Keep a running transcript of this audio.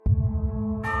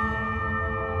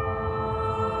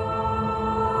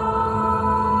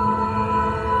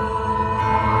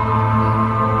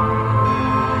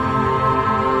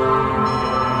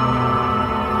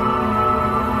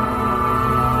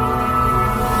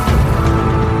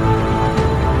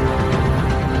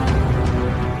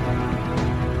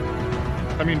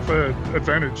for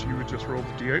advantage, you would just roll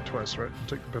the d8 twice, right? And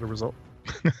take the better result.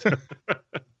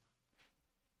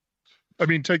 I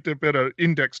mean, take the better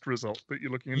indexed result that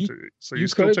you're looking into. So you're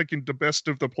still taking the best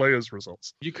of the players'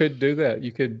 results. You could do that.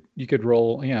 You could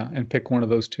roll, and pick one of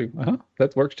those two.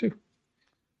 That works too.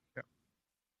 Yeah.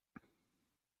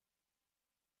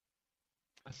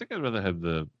 I think I'd rather have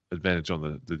the advantage on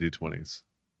the d20s.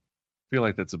 I feel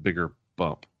like that's a bigger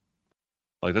bump.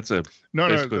 Like that's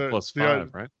basically plus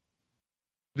 5, right?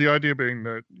 The idea being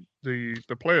that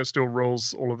the player still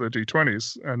rolls all of their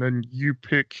d20s, and then you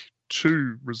pick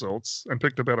 2 results and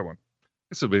pick the better one.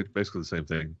 It's basically the same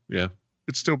thing. Yeah.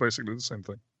 It's still basically the same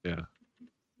thing. Yeah. Am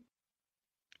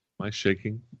I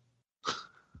shaking?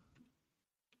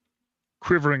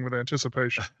 Quivering with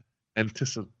anticipation.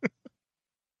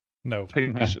 No.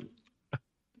 Patient.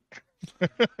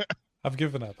 I've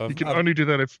given up. You can only do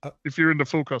that if you're in the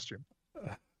full costume.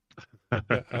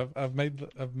 Yeah, I've made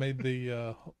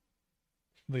the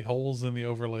holes in the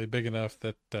overlay big enough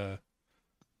that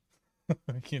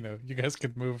you guys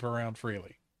could move around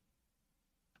freely.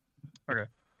 Okay,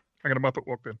 I got a Muppet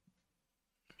walk in.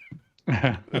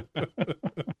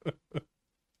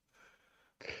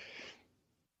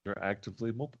 You're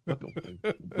actively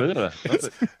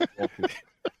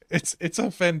It's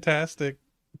a fantastic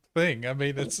thing. I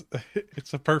mean, it's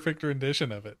a perfect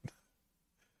rendition of it,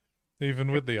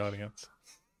 even with the audience.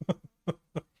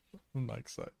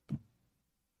 Mike's side.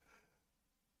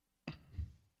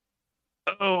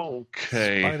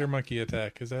 Okay. Spider monkey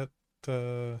attack. Is that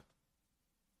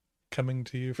coming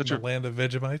to you from the land of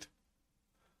Vegemite?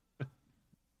 Is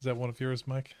that one of yours,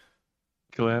 Mike?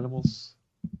 Kill animals.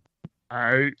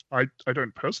 I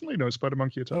don't personally know Spider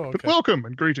Monkey Attack, okay. But welcome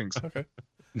and greetings. Okay.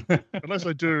 Unless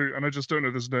I do, and I just don't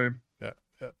know this name. Yeah.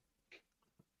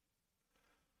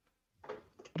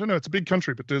 I don't know. It's a big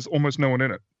country, but there's almost no one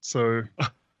in it. So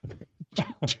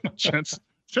chances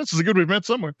are good we've met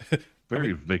somewhere.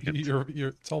 Very vacant.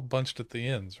 It's all bunched at the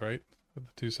ends, right? At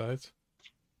the 2 sides.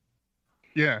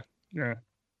 Yeah. Well,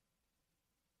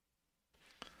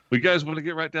 you guys want to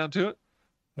get right down to it?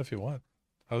 If you want.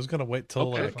 I was going to wait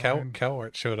till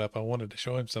Cowart showed up. I wanted to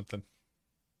show him something.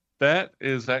 That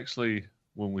is actually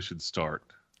when we should start.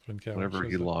 Whenever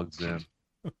he logs in.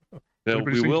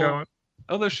 We will.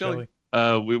 Oh, there's Shelley.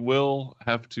 We will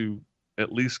have to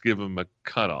at least give him a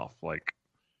cutoff, like,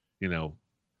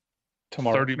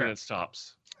 tomorrow. 30 minutes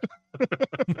tops.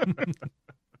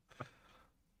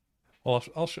 Well,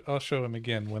 I'll show him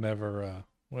again whenever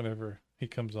he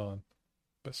comes on,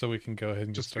 but so we can go ahead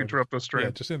and just interrupt the stream.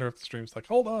 Yeah, just interrupt the stream. It's like,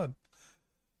 hold on.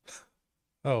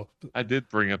 Oh, I did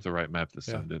bring up the right map this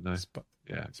time, didn't I?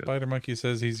 Yeah. Spider Monkey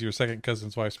says he's your second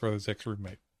cousin's wife's brother's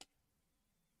ex-roommate.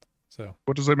 So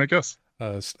what does that make us?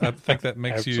 I think that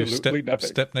makes you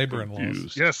step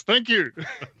neighbor-in-laws. Yes, thank you.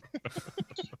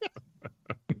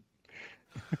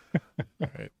 All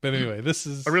right, but anyway, this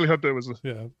is. I really hope that was a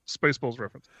Spaceballs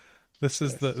reference. This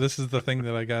is the thing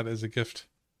that I got as a gift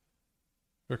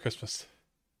for Christmas.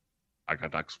 I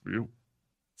got ducks for you.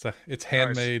 It's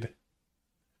handmade. Nice.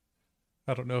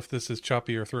 I don't know if this is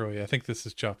choppy or throwy. I think this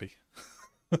is choppy.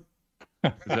 Is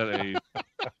that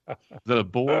a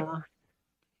boar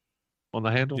on the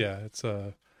handle? Yeah, it's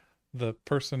the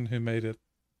person who made it.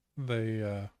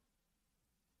 Their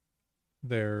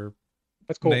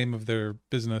name of their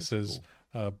business is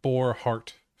Boar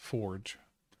Heart Forge,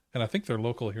 and I think they're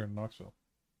local here in Knoxville.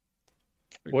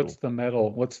 What's the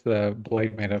metal? What's the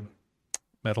blade made of?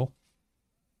 Metal.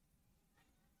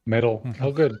 Mm-hmm.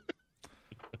 Oh, good.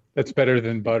 That's better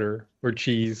than butter or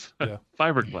cheese. Yeah,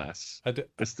 fiberglass.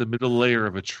 It's the middle layer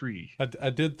of a tree. I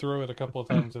did throw it a couple of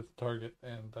times at the target,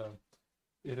 and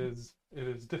it is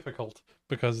difficult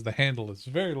because the handle is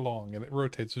very long and it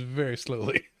rotates very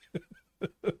slowly.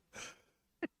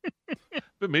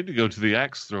 Been meaning to go to the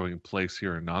axe throwing place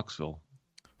here in Knoxville.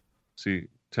 See,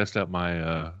 test out my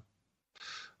I don't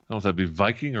know if that'd be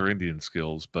Viking or Indian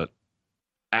skills, but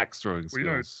axe throwing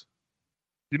skills.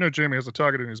 You know Jamie has a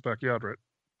target in his backyard, right?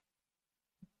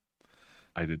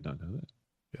 I did not know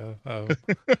that.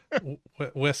 Yeah.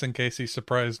 Wes and Casey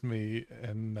surprised me,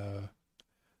 and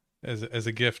as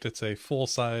a gift, it's a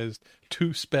full-sized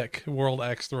 2-spec World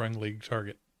Axe Throwing League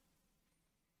target.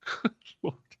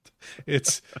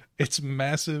 It's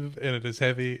massive, and it is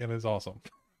heavy, and it's awesome.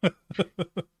 I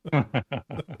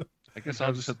guess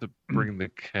I'll just have to bring the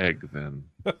keg then.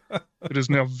 It is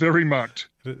now very marked.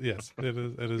 Yes, it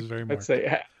is. It is very marked. Let's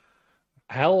say,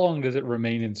 how long does it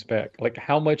remain in spec? Like,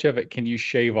 how much of it can you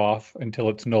shave off until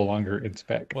it's no longer in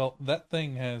spec? Well, that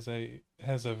thing has a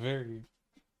very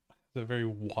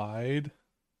wide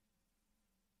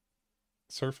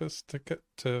surface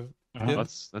to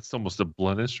That's almost a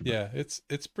blunt instrument. Yeah,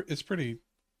 it's pretty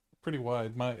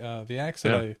wide. My the axe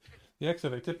that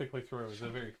I typically throw is a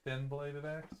very thin bladed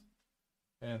axe,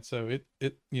 and so it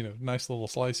nice little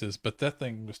slices. But that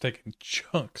thing was taking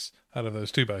chunks out of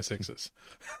those 2x6s.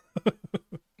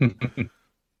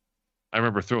 I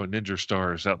remember throwing ninja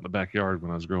stars out in the backyard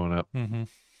when I was growing up. Mm-hmm.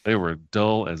 They were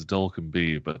dull as dull can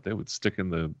be, but they would stick in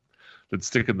the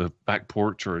back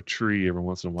porch or a tree every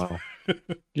once in a while.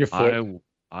 Your foot.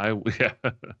 Yeah.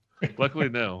 Luckily,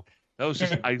 no. That was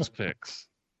just ice picks.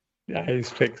 Yeah, ice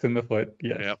picks in the foot.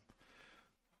 Yes.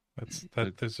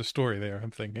 Yep. There's a story there,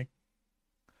 I'm thinking.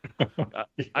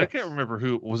 I can't remember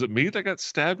who was it. Me that got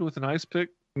stabbed with an ice pick?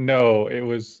 No, it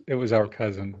was our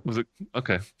cousin. Was it?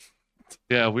 Okay.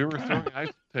 Yeah, we were throwing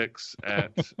ice picks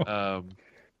at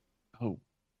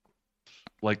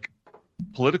like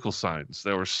political signs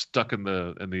that were stuck in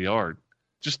the yard.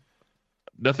 Just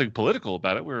nothing political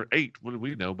about it. We were 8. What did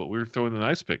we know? But we were throwing an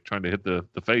ice pick, trying to hit the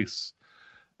face,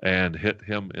 and hit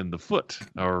him in the foot,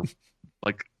 or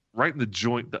like right in the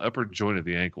joint, the upper joint of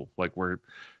the ankle, like where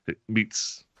the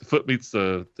foot meets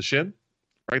the shin,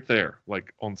 right there,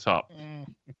 like on top.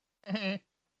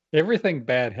 Everything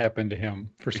bad happened to him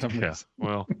for some reason.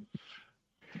 Well,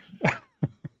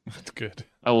 that's good.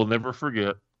 I will never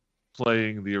forget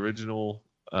playing the original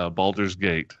Baldur's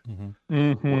Gate when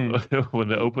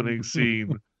the opening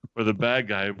scene where the bad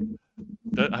guy.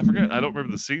 I forget. I don't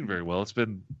remember the scene very well. It's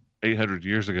been 800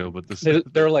 years ago, but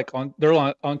they're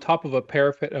on top of a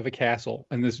parapet of a castle,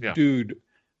 and this dude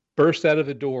bursts out of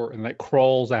the door and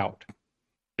crawls out.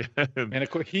 And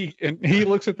of course he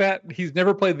looks at that. He's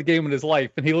never played the game in his life,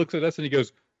 and he looks at us and he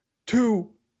goes, "Too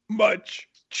much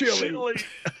chili."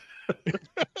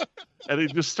 And he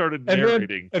just started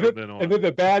narrating from then on. And then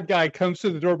the bad guy comes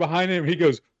to the door behind him. He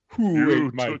goes, "Who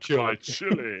ate my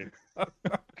chili?"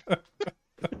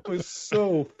 It was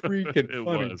so freaking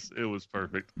funny. It was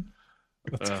perfect.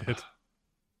 That's good.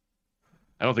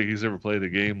 I don't think he's ever played a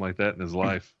game like that in his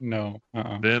life. No.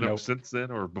 Since then,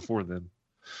 or before then.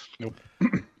 Nope.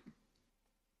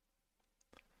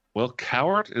 Well,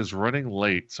 Cowart is running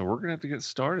late, so we're gonna have to get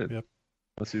started. Yep.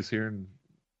 Unless he's here and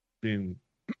being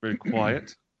very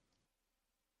quiet.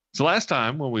 So last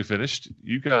time when we finished,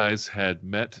 you guys had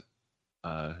met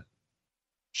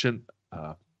Shinsen.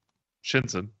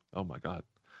 Oh my God,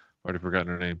 already forgotten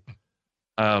her name.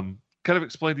 Kind of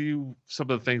explained to you some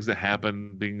of the things that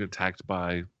happened, being attacked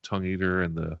by Tongue Eater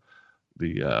and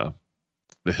the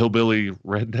hillbilly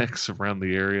rednecks around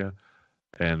the area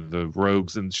and the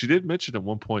rogues. And she did mention at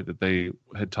one point that they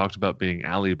had talked about being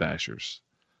alley bashers.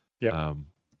 Yeah.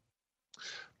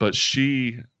 But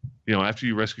she, after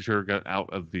you rescued her, got out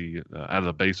of the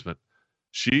basement,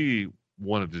 she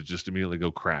wanted to just immediately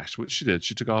go crash, which she did.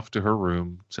 She took off to her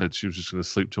room, said she was just going to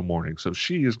sleep till morning. So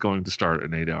she is going to start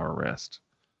an 8-hour rest.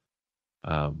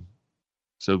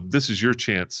 So this is your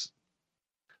chance.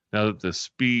 Now that the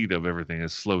speed of everything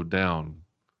has slowed down,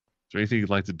 is there anything you'd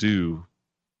like to do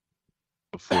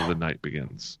before the night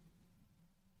begins?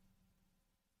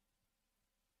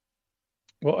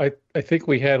 Well, I think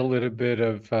we had a little bit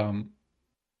of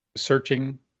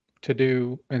searching to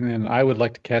do, and then I would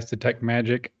like to cast Detect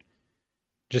Magic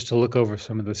just to look over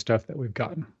some of the stuff that we've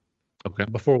gotten. Okay.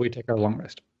 Before we take our long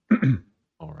rest.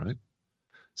 All right.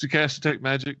 So cast Detect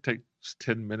Magic takes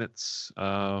 10 minutes.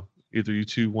 Either you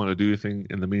two want to do anything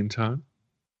in the meantime?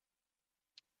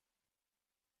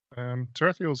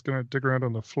 Tarathiel's going to dig around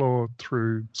on the floor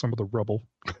through some of the rubble.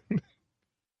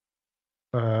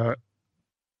 I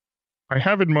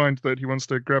have in mind that he wants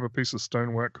to grab a piece of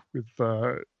stonework with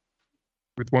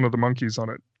one of the monkeys on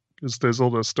it, because there's all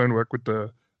the stonework with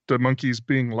the monkeys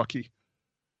being lucky.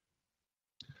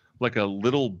 Like a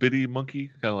little bitty monkey,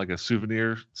 kind of like a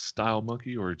souvenir style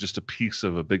monkey, or just a piece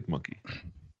of a big monkey?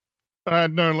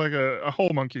 No, like a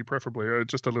whole monkey, preferably,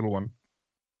 just a little one.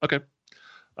 Okay.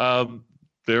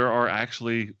 There are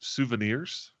actually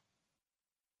souvenirs,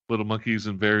 little monkeys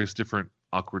in various different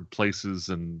awkward places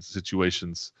and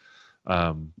situations.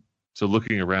 So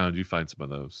looking around, you find some of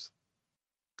those,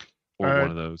 or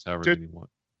one of those, however many you want.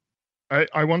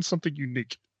 I want something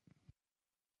unique.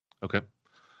 Okay.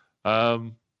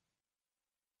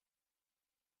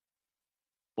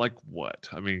 Like what?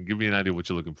 I mean, give me an idea what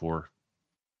you're looking for.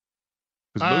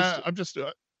 I'm just.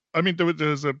 I mean,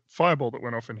 there's a fireball that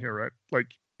went off in here, right? Like.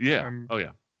 Yeah. Oh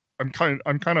yeah. I'm kind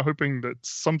of hoping that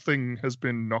something has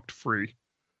been knocked free.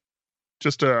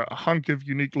 Just a hunk of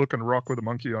unique looking rock with a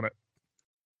monkey on it.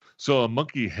 So a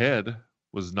monkey head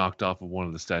was knocked off of one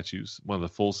of the statues, one of the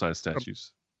full-size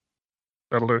statues.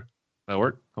 That'll do. That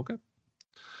work? Okay.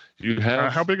 You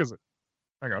have how big is it?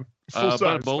 Hang on. Full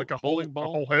size, like a bowling ball, a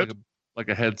whole head. like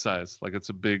a head size. Like it's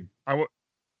a big. I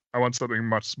want something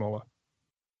much smaller.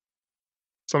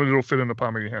 Something that'll fit in the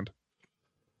palm of your hand.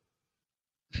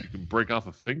 You can break off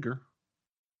a finger.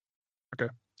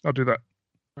 Okay, I'll do that.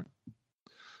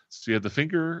 So you have the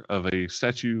finger of a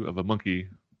statue of a monkey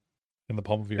in the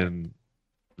palm of your hand. In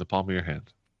the palm of your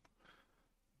hand.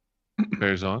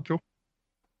 Bears on. Cool.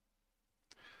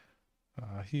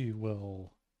 He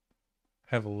will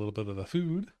have a little bit of the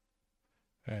food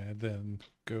and then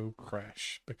go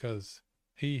crash because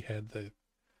he had the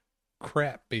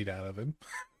crap beat out of him.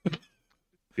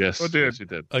 Yes, yes, he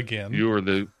did. Again. You were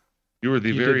the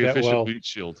very efficient meat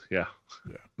shield. Yeah.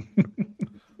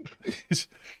 He's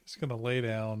gonna lay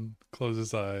down, close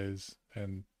his eyes,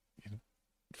 and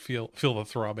feel the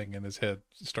throbbing in his head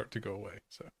start to go away.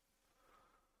 So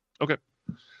okay.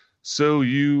 So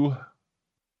you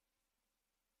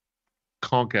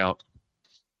conk out.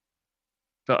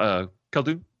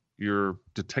 Khaldun, your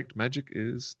detect magic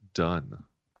is done.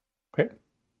 Okay.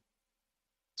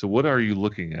 So what are you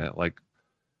looking at? Like,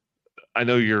 I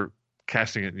know you're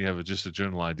casting it and you have just a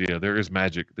general idea. There is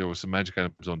magic. There was some magic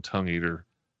items on Tongue Eater.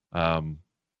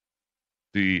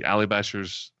 The Alley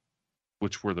Bashers,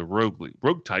 which were the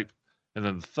rogue type, and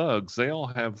then the thugs, they all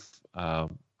have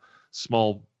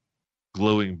small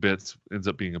glowing bits, ends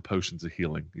up being a potions of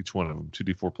healing, each one of them,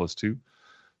 2d4 plus 2.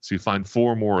 So you find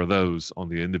 4 more of those on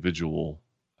the individual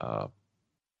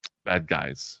bad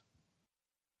guys.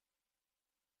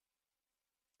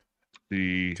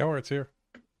 The Coward's here.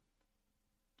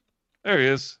 There he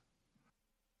is.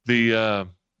 The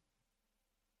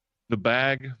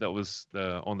bag that was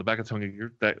on the back of Tongue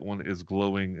Eater, that one is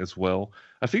glowing as well.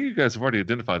 I think you guys have already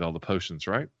identified all the potions,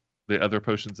 right? The other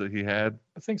potions that he had.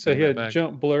 I think so. He had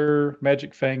Jump, Blur,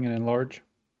 Magic Fang, and Enlarge.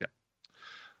 Yeah,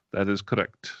 that is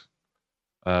correct.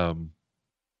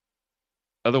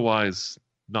 Otherwise,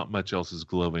 not much else is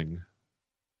glowing.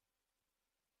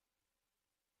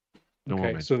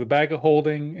 Okay, so the bag of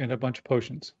holding and a bunch of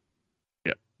potions.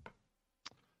 Yeah,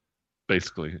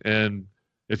 basically. And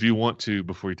if you want to,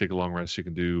 before you take a long rest, you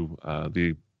can do not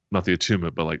the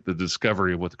attunement, but like the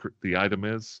discovery of what the item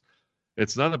is.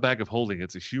 It's not a bag of holding;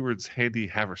 it's a Heward's handy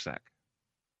haversack.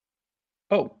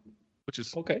 Oh, which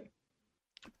is okay.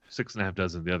 6.5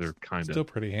 dozen. The other kind of still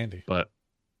pretty handy, but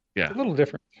yeah, it's a little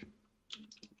different.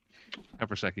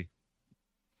 Haversacky.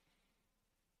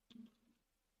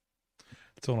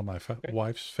 It's one of my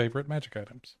wife's favorite magic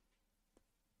items.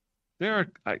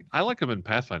 I like them in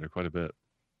Pathfinder quite a bit.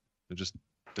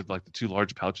 They're like the 2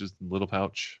 large pouches and little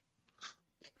pouch.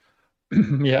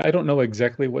 Yeah, I don't know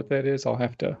exactly what that is. I'll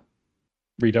have to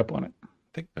read up on it.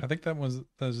 I think that was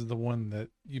the one that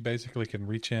you basically can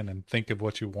reach in and think of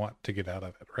what you want to get out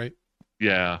of it, right?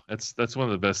 Yeah, that's one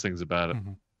of the best things about it.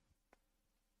 Mm-hmm.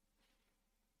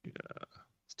 Yeah,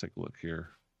 let's take a look here.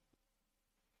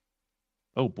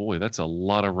 Oh boy, that's a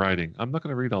lot of writing. I'm not going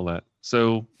to read all that.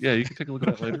 So yeah, you can take a look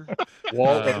at that later.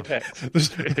 Wall of text.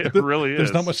 It really is.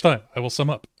 There's not much time. I will sum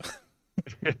up.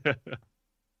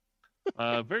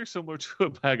 Very similar to a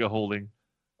bag of holding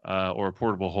or a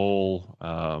portable hole.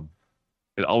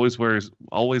 It always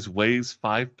weighs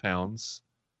 5 pounds.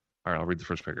 All right, I'll read the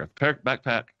first paragraph.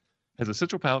 Backpack has a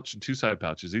central pouch and 2 side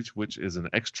pouches, each which is an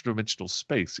extra-dimensional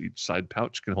space. Each side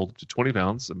pouch can hold up to 20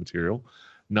 pounds of material,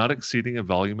 not exceeding a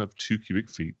volume of 2 cubic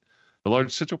feet. The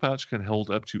large central pouch can hold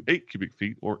up to 8 cubic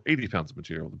feet or 80 pounds of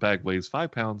material. The bag weighs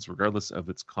 5 pounds regardless of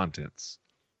its contents.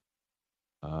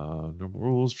 Normal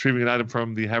rules. Retrieving an item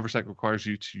from the haversack requires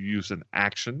you to use an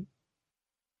action.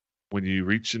 When you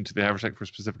reach into the haversack for a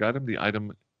specific item, the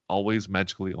item always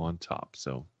magically on top.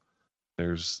 So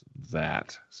there's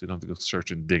that. So you don't have to go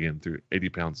search and digging through 80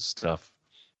 pounds of stuff.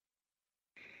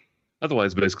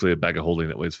 Otherwise, basically a bag of holding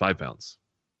that weighs 5 pounds.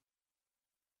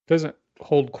 Doesn't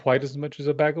hold quite as much as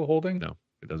a bag of holding. No,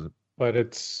 it doesn't. But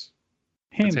it's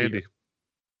handy. It's handy.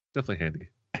 Definitely handy.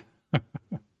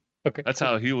 Okay. That's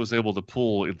how he was able to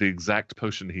pull the exact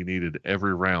potion he needed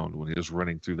every round when he was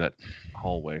running through that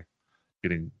hallway,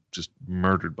 getting just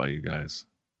murdered by you guys.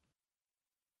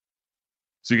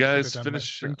 So you guys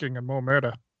finish drinking and more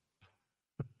murder.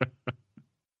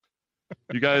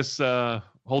 You guys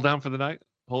hold down for the night.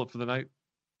 Hold it for the night.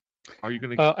 Are you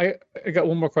gonna? I got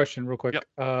one more question, real quick.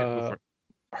 Yep.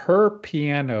 Her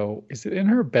piano, is it in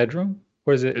her bedroom,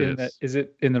 or is it is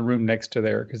it in the room next to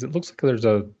there? Because it looks like there's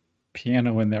a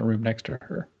piano in that room next to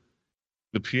her.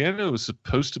 The piano is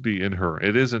supposed to be in her.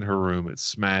 It is in her room. It's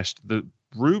smashed. The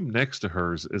room next to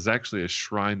hers is actually a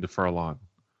shrine to Farlan.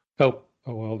 Oh,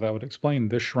 well, that would explain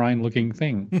the shrine-looking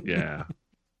thing. Yeah.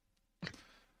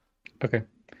 Okay.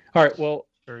 All right. Well,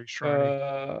 very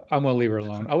shrine. I'm gonna leave her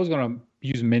alone. I was gonna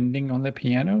use mending on the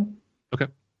piano. Okay.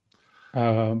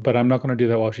 But I'm not going to do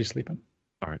that while she's sleeping.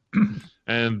 All right.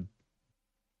 And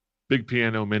big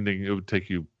piano mending, it would take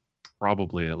you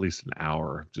probably at least an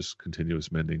hour, just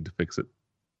continuous mending to fix it.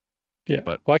 Yeah,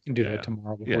 but I can do that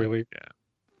tomorrow before we leave.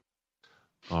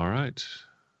 Yeah. All right.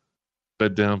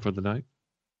 Bed down for the night?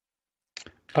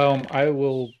 I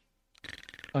will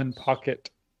unpocket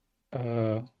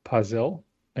Pazel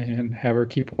and have her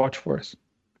keep watch for us.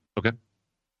 Okay.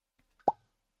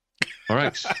 All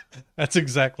right. That's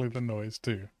exactly the noise,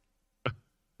 too.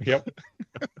 Yep.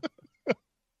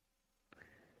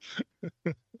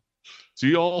 So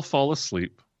you all fall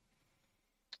asleep,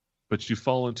 but you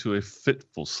fall into a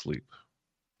fitful sleep.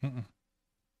 Mm-mm.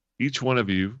 Each one of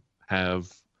you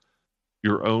have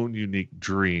your own unique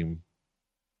dream.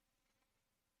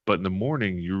 But in the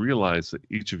morning, you realize that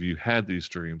each of you had these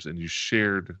dreams and you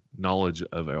shared knowledge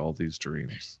of all these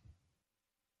dreams.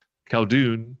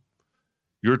 Khaldun,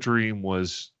 your dream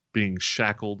was being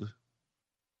shackled,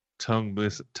 tongue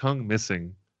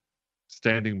missing,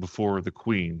 standing before the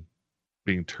queen,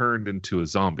 being turned into a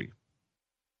zombie.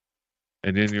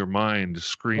 And in your mind,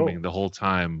 screaming the whole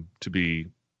time to be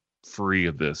free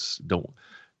of this,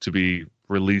 to be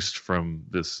released from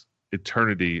this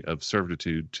eternity of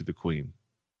servitude to the queen.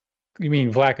 You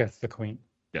mean Vlaakith, the queen?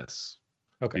 Yes.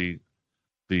 Okay.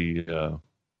 The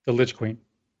Lich Queen.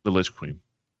 The Lich Queen.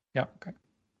 Yeah. Okay.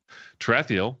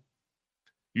 Tarathiel,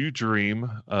 you dream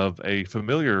of a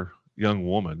familiar young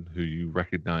woman who you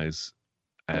recognize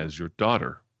as your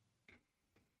daughter.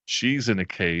 She's in a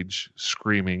cage,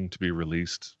 screaming to be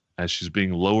released as she's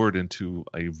being lowered into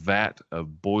a vat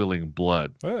of boiling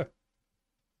blood. Ah.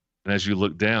 And as you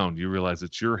look down, you realize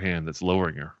it's your hand that's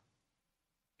lowering her,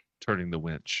 turning the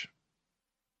winch.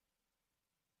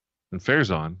 And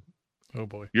Farazan, oh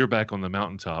boy, you're back on the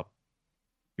mountaintop.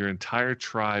 Your entire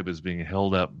tribe is being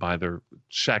held up by their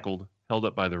held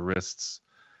up by their wrists,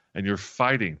 and you're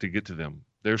fighting to get to them.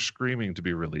 They're screaming to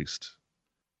be released.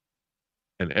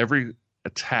 And every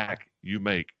attack you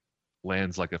make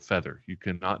lands like a feather. You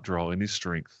cannot draw any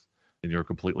strength, and you're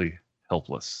completely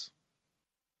helpless.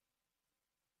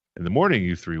 In the morning,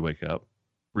 you three wake up,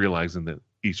 realizing that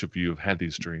each of you have had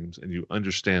these dreams, and you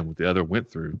understand what the other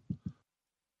went through.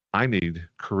 I need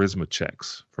charisma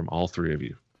checks from all three of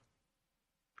you.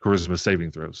 Charisma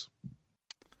saving throws.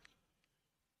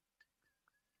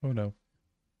 Oh, no.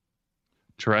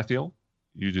 Tarathiel,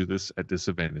 you do this at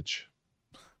disadvantage.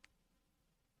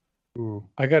 Ooh.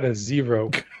 I got a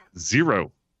 0.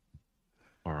 0.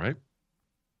 All right.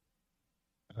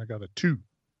 I got a 2.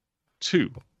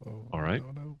 2. All right.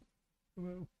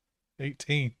 No.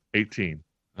 18. 18.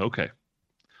 Okay.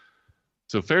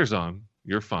 So Farazan,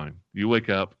 you're fine. You wake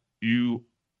up. You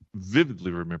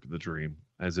vividly remember the dream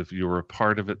as if you were a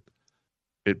part of it.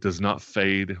 It does not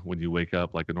fade when you wake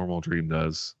up like a normal dream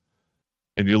does.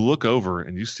 And you look over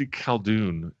and you see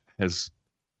Khaldun has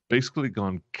basically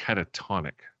gone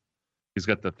catatonic. He's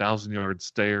got the 1,000-yard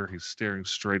stare. He's staring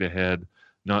straight ahead,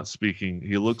 not speaking.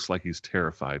 He looks like he's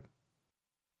terrified.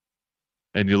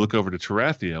 And you look over to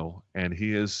Tarathiel, and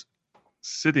he is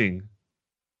sitting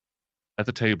at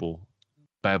the table,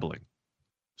 babbling,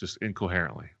 just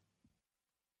incoherently.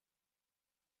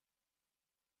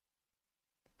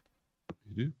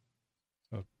 You do?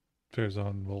 So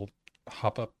Farazan will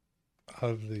hop up out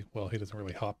of the, well, he doesn't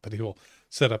really hop, but he will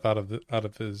sit up out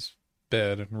of his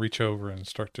bed and reach over and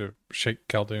start to shake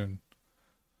Khaldun.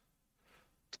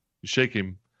 You shake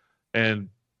him, and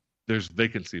there's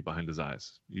vacancy behind his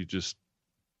eyes.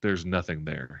 There's nothing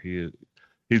there. He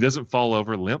doesn't fall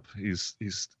over limp. He's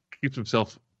keeps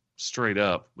himself straight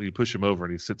up. You push him over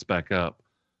and he sits back up,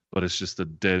 but it's just a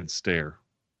dead stare.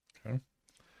 Okay.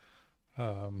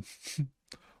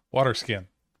 Water skin.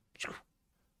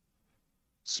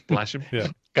 Splash him. Yeah.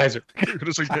 Geyser.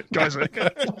 Geyser.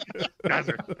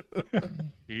 Geyser.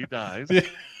 He dies.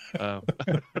 Yeah.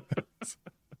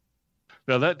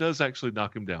 Now that does actually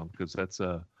knock him down because that's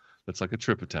like a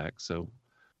trip attack. So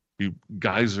you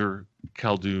geyser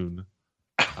Khaldun.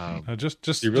 Just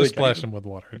splash him with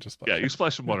water. You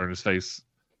splash some water in his face.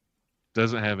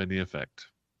 Doesn't have any effect.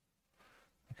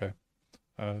 Okay.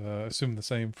 Assume the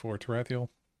same for Tarathiel.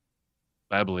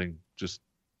 Babbling, just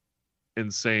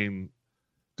insane.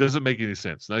 Doesn't make any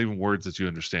sense. Not even words that you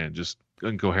understand. Just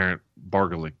incoherent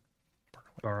bargaining.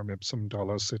 Darum ipsum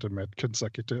dollar sit and med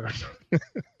consecutive.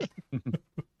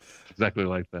 Exactly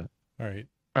like that. All right.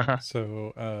 Uh-huh.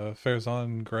 So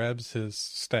Farazan grabs his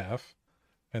staff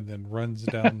and then runs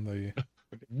down the.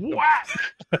 What?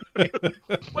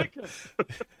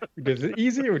 Did it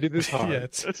easy or did this hard? Yeah,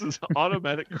 this is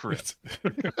automatic crit.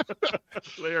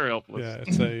 They are helpless. Yeah,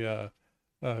 it's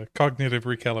a cognitive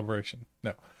recalibration.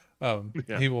 No.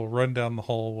 He will run down the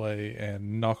hallway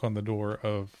and knock on the door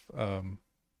of I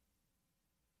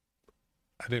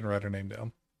didn't write her name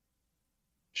down.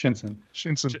 Shinsen.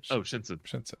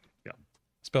 Shinsen. Yeah.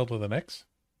 Spelled with an X?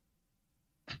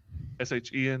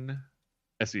 Shensen.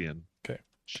 Okay.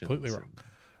 Completely wrong.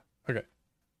 Okay.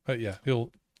 Yeah,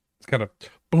 he'll kind of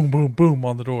boom, boom, boom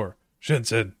on the door.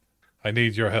 Shinsen, I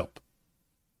need your help.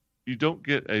 You don't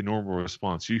get a normal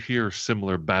response. You hear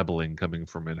similar babbling coming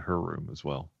from in her room as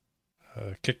well.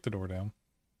 Kick the door down.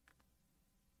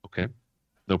 Okay.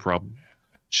 No problem.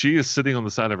 She is sitting on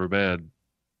the side of her bed.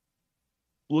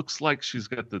 Looks like she's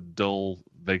got the dull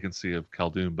vacancy of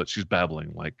Khaldun, but she's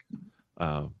babbling like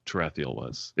Tarathiel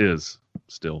is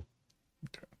still.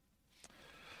 Okay.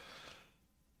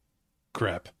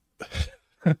 Crap.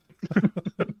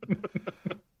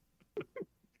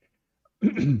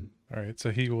 All right,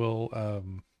 so he will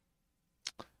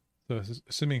so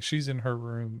assuming she's in her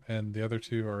room and the other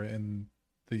two are in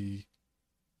the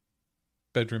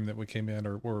bedroom that we came in,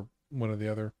 or one or the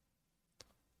other,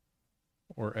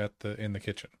 or in the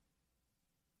kitchen.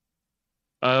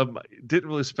 Didn't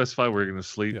really specify where you're going to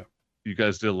sleep. Yeah. You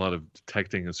guys did a lot of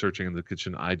detecting and searching in the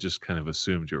kitchen. I just kind of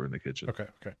assumed you were in the kitchen. Okay.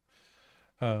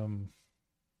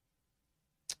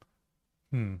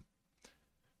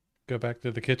 Go back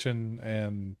to the kitchen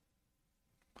and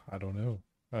I don't know.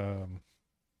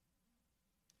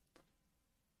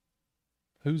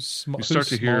 Who's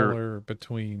smaller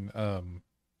between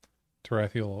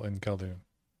Tarathiel and Khaldun?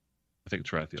 I think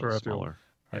Tarathiel is smaller.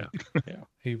 Right. Yeah.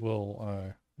 He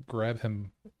will grab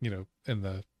him, in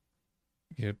the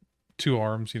two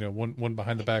arms, one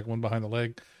behind the back, one behind the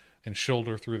leg, and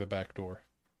shoulder through the back door.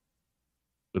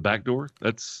 The back door?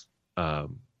 That's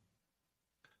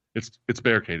it's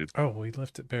barricaded. Oh, we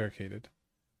left it barricaded.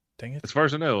 Dang it. As far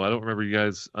as I know, I don't remember you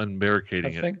guys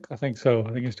unbarricading it. I think so.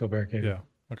 I think it's still barricaded. Yeah.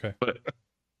 Okay. But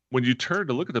when you turn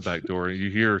to look at the back door and you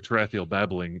hear Tarathiel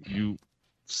babbling, you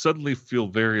suddenly feel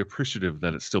very appreciative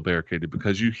that it's still barricaded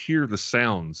because you hear the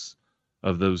sounds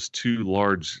of those two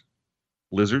large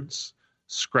lizards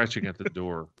scratching at the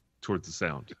door towards the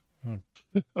sound.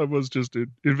 I was just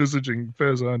envisaging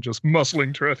Farazan just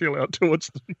muscling Tarathiel out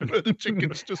towards the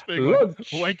chickens, just being like,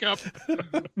 wake up,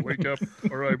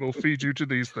 or I will feed you to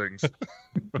these things.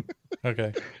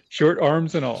 Okay. Short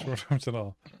arms and all.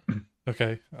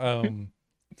 Okay.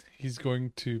 He's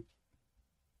going to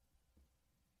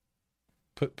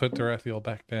put Tarathiel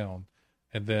back down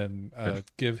and then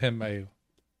give him a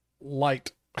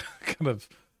light kind of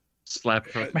slap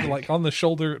like on the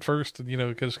shoulder at first,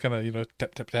 and just kind of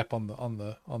tap tap tap on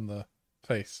the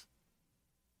face.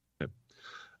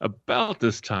 About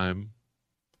this time,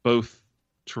 both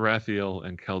Tarathiel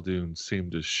and Khaldun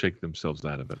seem to shake themselves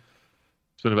out of it.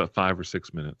 It's been about 5 or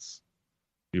 6 minutes.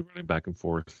 You're running back and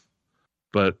forth,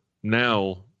 but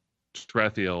now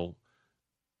Tarathiel,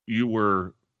 you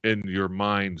were in your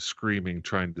mind screaming,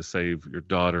 trying to save your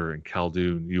daughter, and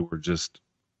Khaldun, you were just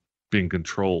being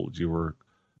controlled. You were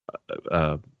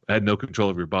had no control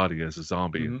of your body as a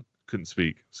zombie and couldn't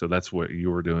speak. So that's what you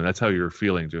were doing. That's how you were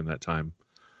feeling during that time.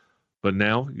 But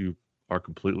now you are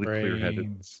completely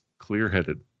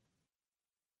clear-headed.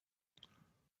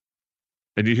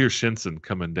 And you hear Shinsen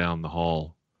coming down the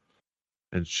hall,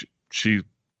 and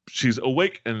she's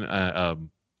awake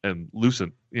and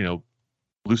lucid,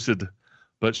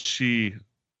 but she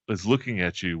is looking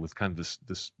at you with kind of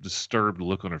this disturbed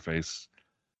look on her face,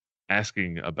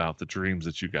 asking about the dreams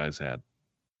that you guys had,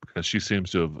 because she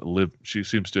seems to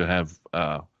have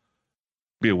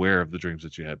be aware of the dreams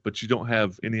that you had, but you don't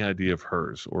have any idea of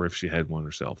hers or if she had one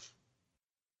herself.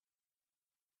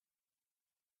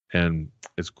 And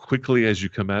as quickly as you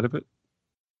come out of it,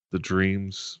 the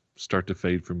dreams start to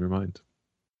fade from your mind.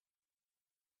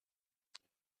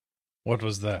 What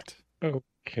was that?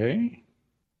 Okay.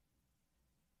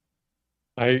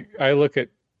 I look at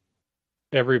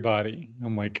everybody.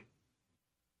 I'm like,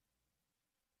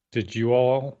 did you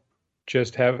all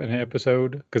just have an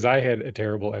episode? Because I had a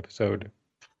terrible episode.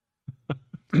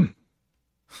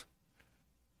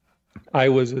 I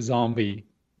was a zombie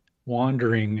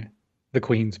wandering the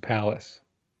Queen's palace.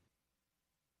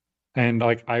 And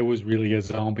I was really a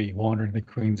zombie wandering the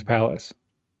Queen's palace.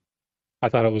 I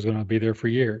thought I was going to be there for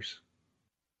years.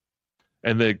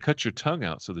 And they cut your tongue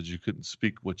out so that you couldn't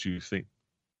speak what you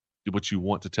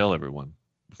want to tell everyone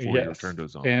before you return to a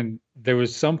zombie. And there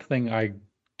was something I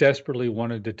desperately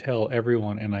wanted to tell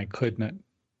everyone, and I couldn't.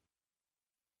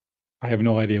 I have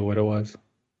no idea what it was.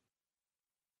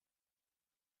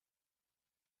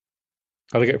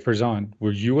 I look at Farazan.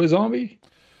 Were you a zombie?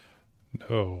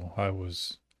 No, I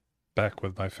was back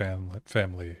with my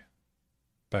family,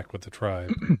 back with the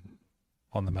tribe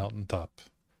on the mountaintop.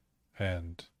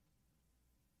 and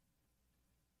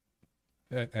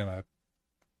I,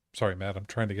 sorry, Matt, I'm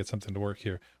trying to get something to work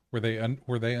here. Were they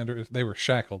under? They were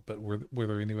shackled, but were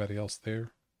there anybody else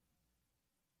there?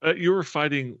 You were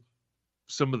fighting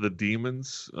some of the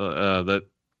demons that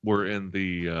were in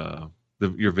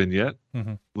your vignette,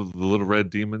 mm-hmm. with the little red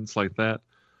demons like that.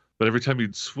 But every time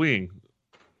you'd swing,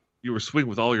 you were swinging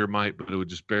with all your might, but it would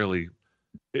just barely.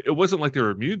 It wasn't like they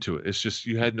were immune to it. It's just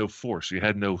you had no force, you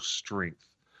had no strength.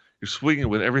 You're swinging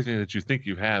with everything that you think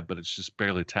you have, but it's just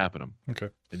barely tapping them. Okay.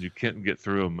 And you can't get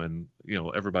through them, and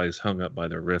everybody's hung up by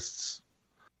their wrists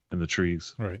in the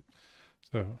trees. Right.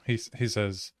 So he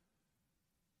says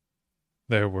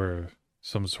there were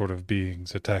some sort of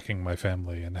beings attacking my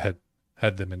family and had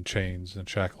them in chains and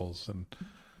shackles, and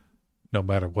no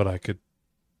matter what I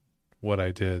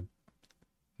did,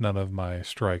 none of my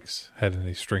strikes had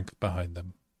any strength behind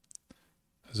them.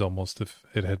 It was almost if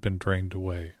it had been drained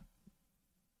away.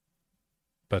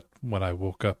 But when I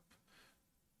woke up,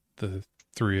 the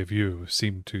three of you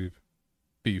seemed to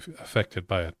be affected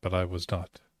by it, but I was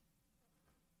not.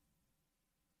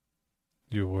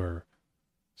 You were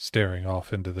staring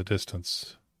off into the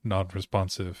distance,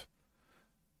 non-responsive.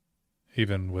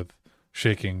 Even with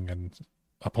shaking and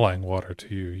applying water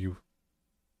to you, you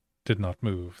did not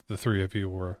move. The three of you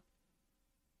were.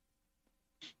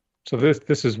 So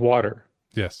this is water.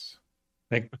 Yes.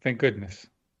 Thank goodness.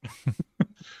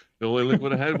 The only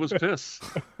liquid I had was piss.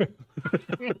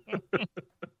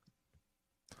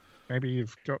 Maybe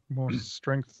you've got more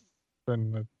strength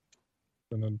than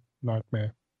a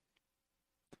nightmare.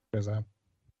 I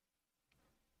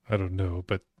don't know,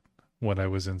 but when I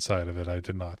was inside of it, I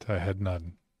did not. I had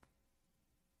none.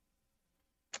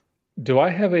 Do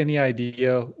I have any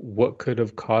idea what could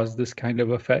have caused this kind of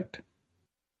effect?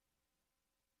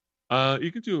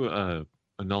 You could do a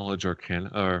knowledge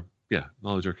arcana,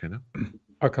 knowledge arcana.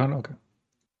 Arcana, okay.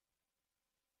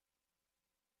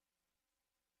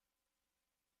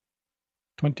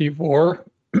 24.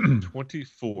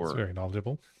 24. It's very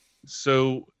knowledgeable.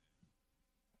 So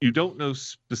you don't know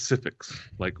specifics,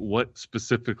 like what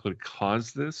specifically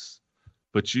caused this,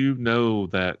 but you know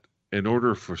that in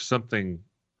order for something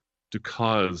to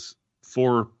cause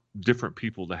 4 different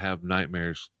people to have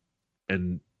nightmares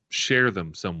and share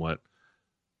them somewhat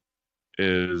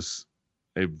is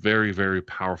a very, very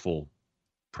powerful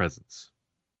presence.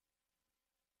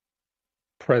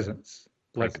 Presence.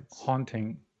 Like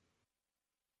haunting.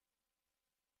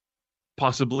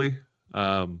 Possibly.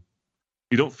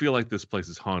 You don't feel like this place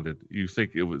is haunted. You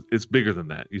think it's bigger than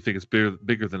that. You think it's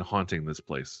bigger than haunting this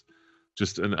place.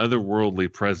 Just an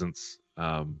otherworldly presence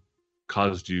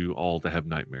caused you all to have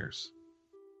nightmares.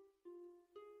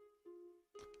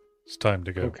 It's time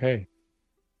to go. Okay.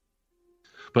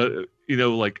 But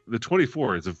like the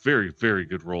 24 is a very, very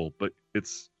good roll, but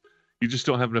you just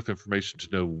don't have enough information to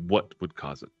know what would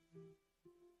cause it.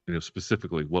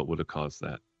 Specifically what would have caused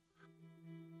that.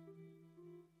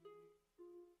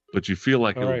 But you feel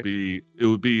like it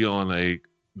would be on a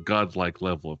godlike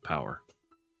level of power.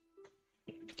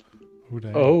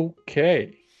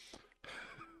 Okay.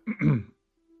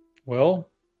 Well,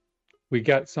 we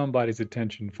got somebody's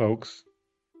attention, folks.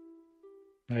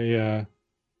 I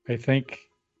think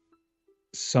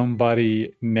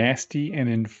somebody nasty and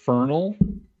infernal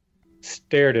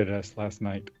stared at us last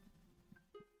night,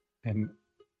 and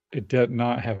it did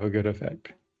not have a good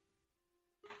effect.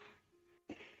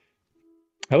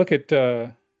 I look at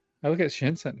Shinsen.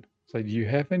 It's like, do you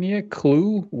have any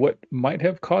clue what might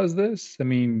have caused this? I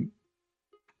mean,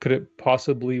 could it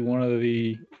possibly be one of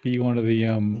the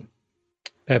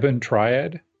Ebon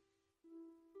Triad?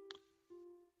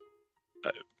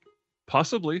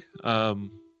 Possibly.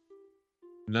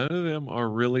 None of them are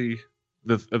really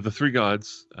of the 3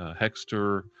 gods,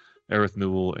 Hexter, Aerith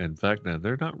Newell, and Vecna.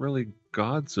 They're not really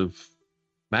gods of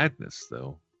madness,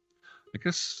 though. I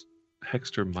guess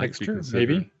Hexter might be considered.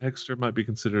 Maybe Hexter might be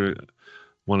considered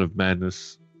one of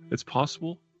madness. It's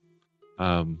possible.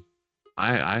 I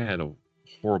had a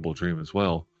horrible dream as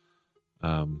well.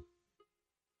 I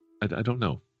don't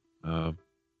know.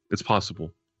 It's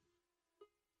possible.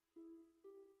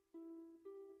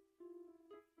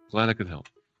 Glad I could help.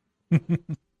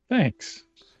 Thanks.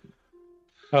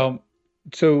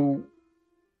 So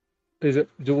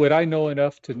would I know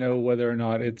enough to know whether or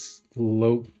not it's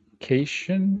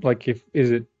location? Like,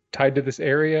 is it tied to this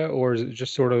area, or is it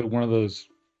just sort of one of those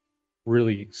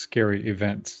really scary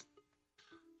events?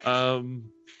 A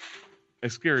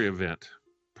scary event.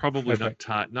 Probably not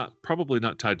tied. Probably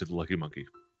not tied to the Lucky Monkey.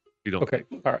 You don't. Okay.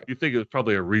 All right. You think it was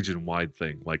probably a region-wide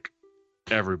thing, like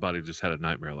everybody just had a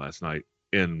nightmare last night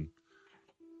in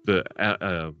the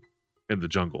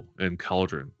jungle in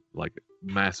Cauldron. like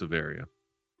massive area.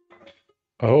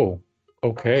 Oh,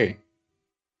 okay.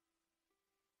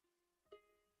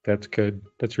 That's good.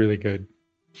 That's really good.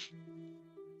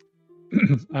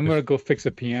 I'm gonna go fix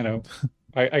a piano.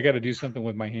 I got to do something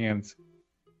with my hands.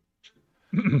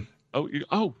 Oh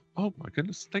my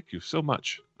goodness! Thank you so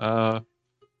much. Do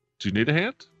you need a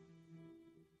hand?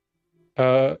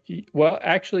 Well,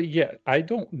 actually, yeah. I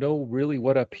don't know really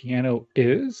what a piano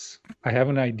is. I have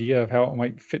an idea of how it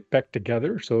might fit back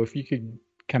together. So if you could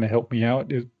kind of help me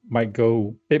out, it might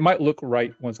look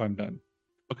right once I'm done.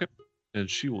 Okay, and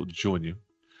she will join you.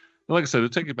 And like I said, it'll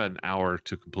take you about an hour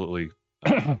to completely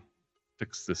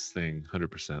fix this thing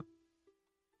 100%.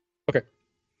 Okay.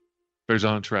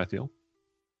 Farazan and Tarathiel,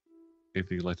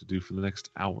 anything you'd like to do for the next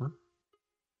hour?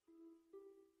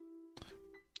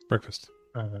 Breakfast.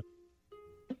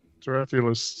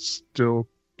 Tarathiel is still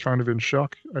kind of in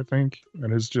shock, I think,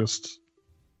 and he just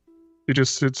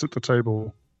sits at the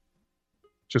table,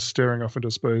 just staring off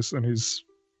into space, and he's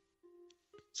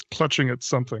clutching at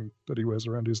something that he wears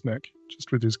around his neck,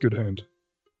 just with his good hand.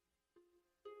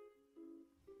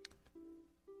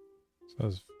 So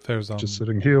is Farazan just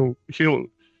sitting. He'll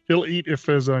eat if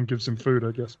Farazan gives him food,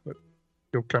 I guess, but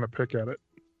he'll kind of pick at it.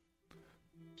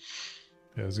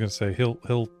 Yeah, I was gonna say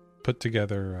he'll put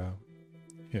together,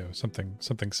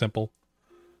 something simple,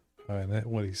 and then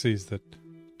when he sees that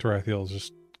Tarathiel is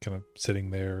just kind of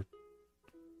sitting there,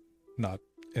 not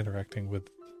interacting with,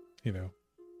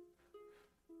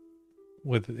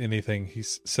 with anything, he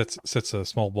sets a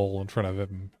small bowl in front of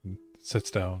him and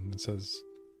sits down and says,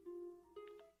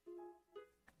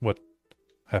 "What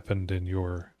happened in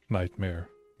your nightmare,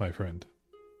 my friend?"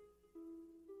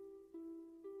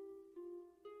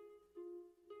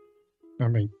 I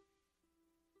mean,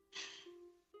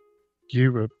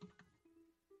 you were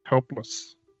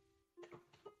helpless.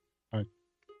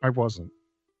 I wasn't.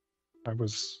 I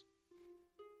was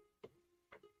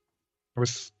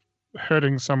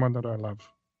hurting someone that I love.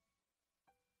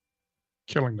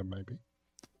 Killing them, maybe.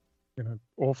 In an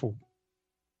awful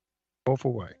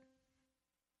way.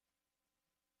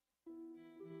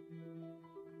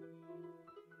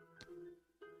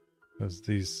 As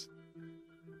these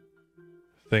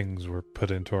things were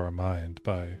put into our mind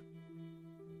by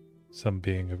some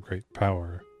being of great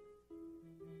power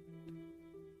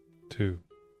to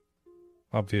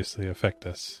obviously affect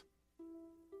us.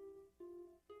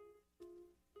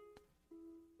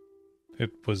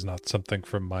 It was not something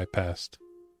from my past,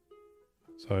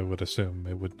 so I would assume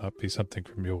it would not be something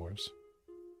from yours.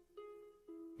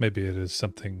 Maybe it is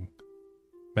something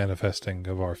manifesting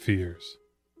of our fears.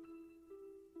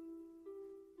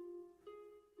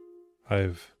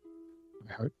 I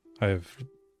have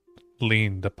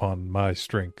leaned upon my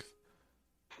strength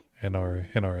in our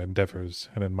endeavors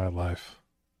and in my life,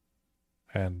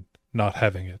 and not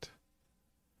having it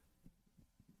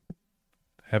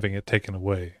taken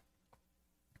away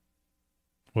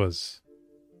was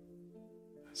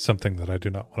something that I do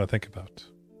not want to think about.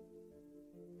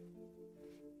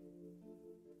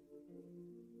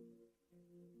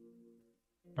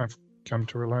 I've come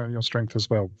to rely on your strength as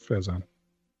well, Farazan,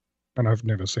 and I've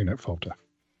never seen it falter.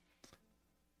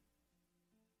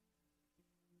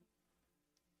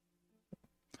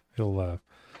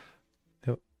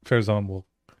 Farazan will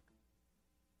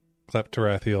clap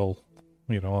Tarathiel,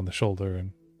 on the shoulder,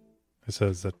 and it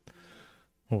says that,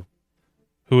 well,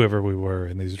 whoever we were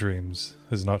in these dreams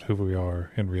is not who we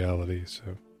are in reality,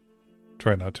 so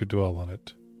try not to dwell on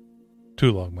it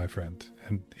too long, my friend,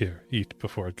 and here, eat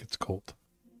before it gets cold.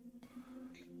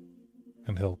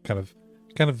 And he'll kind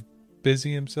of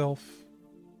busy himself,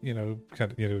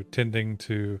 tending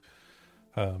to,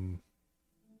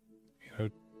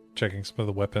 checking some of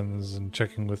the weapons and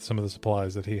checking with some of the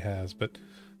supplies that he has, but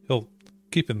he'll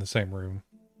keep in the same room,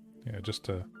 just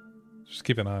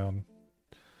keep an eye on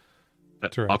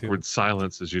that awkward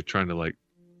silence as you're trying to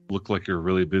look like you're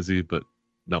really busy, but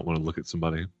not want to look at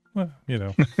somebody. Well,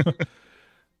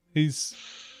 he's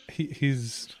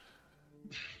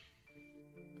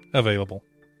available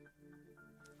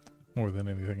more than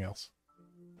anything else.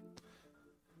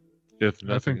 If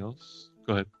nothing else,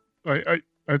 go ahead.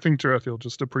 I think Tarathiel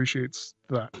just appreciates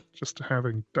that, just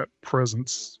having that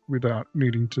presence without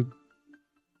needing to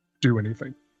do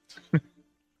anything.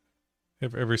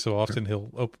 Every so often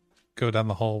he'll go down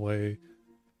the hallway,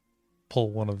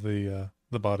 pull one of the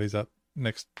bodies out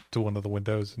next to one of the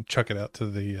windows and chuck it out to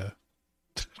the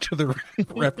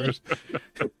rappers.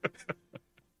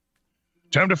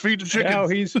 Time to feed the chickens. Now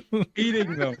he's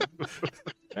feeding them.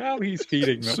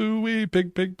 Suey,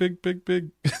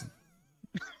 big.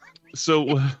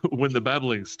 So when the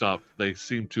battling stopped, they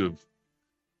seem to have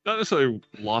not necessarily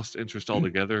lost interest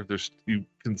altogether. You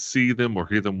can see them or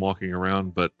hear them walking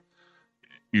around, but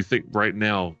you think right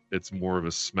now it's more of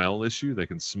a smell issue. They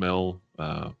can smell,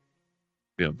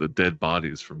 the dead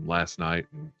bodies from last night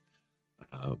and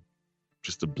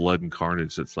just the blood and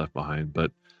carnage that's left behind.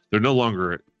 But they're no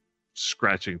longer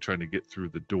scratching, trying to get through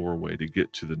the doorway to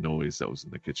get to the noise that was in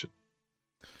the kitchen.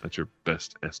 That's your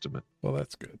best estimate. Well,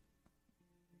 that's good.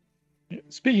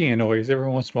 Speaking of noise, every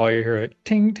once in a while you hear it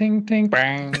ting, ting, ting,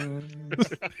 bang,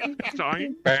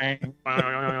 bang.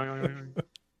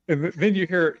 And then you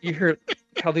hear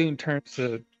Khaldun turns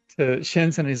to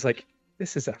Shensen and he's like,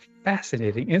 this is a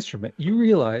fascinating instrument. You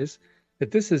realize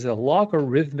that this is a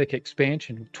logarithmic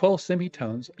expansion of 12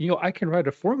 semitones. I can write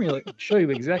a formula and show you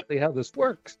exactly how this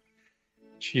works.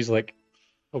 She's like,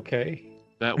 okay.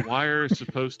 That wire is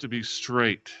supposed to be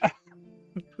straight.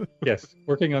 Yes,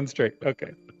 working on straight.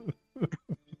 Okay.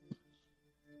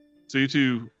 So you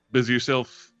two busy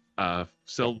yourselves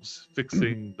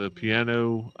fixing the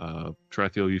piano.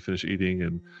 Tarathiel, you finish eating,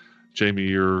 and Jamie,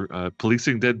 you're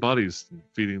policing dead bodies,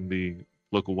 feeding the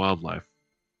local wildlife.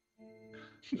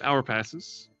 An hour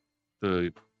passes.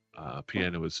 The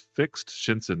piano is fixed.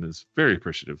 Shinsen is very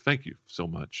appreciative. Thank you so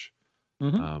much.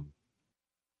 Mm-hmm.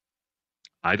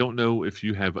 I don't know if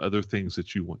you have other things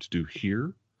that you want to do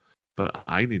here, but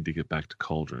I need to get back to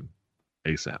Cauldron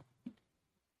ASAP.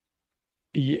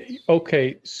 Yeah,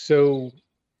 okay, so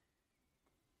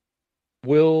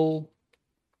will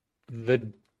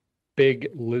the big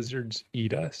lizards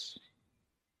eat us?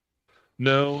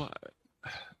 No.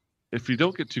 If you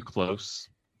don't get too close,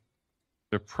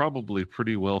 they're probably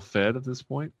pretty well fed at this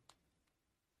point.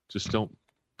 Just don't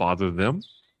bother them.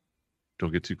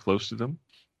 Don't get too close to them,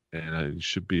 and you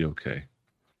should be okay.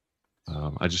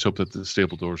 I just hope that the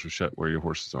stable doors are shut where your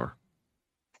horses are.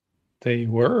 They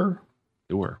were.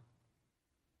 They were.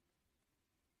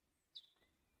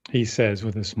 He says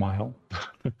with a smile.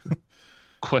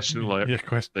 Question mark. Yeah,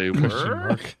 they question were.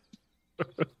 mark.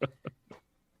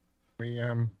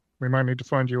 We might need to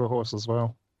find you a horse as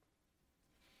well.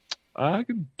 I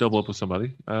can double up with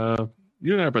somebody.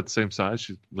 You and I are about the same size.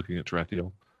 She's looking at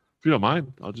Tarathiel. If you don't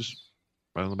mind, I'll just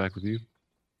ride on the back with you.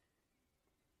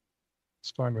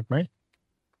 It's fine with me.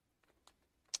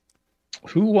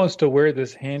 Who wants to wear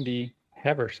this handy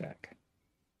haversack?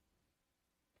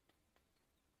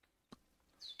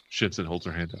 Shinsen holds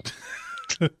her hand out.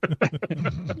 Give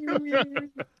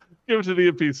it to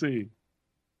the NPC.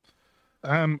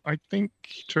 I think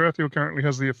Tarathiel currently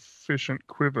has the efficient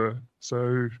quiver,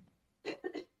 so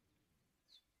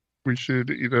we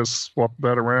should either swap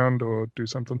that around or do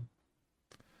something.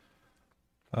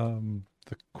 The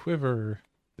quiver,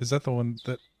 is that the one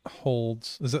that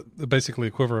holds? Is that basically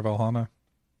a quiver of Alhana?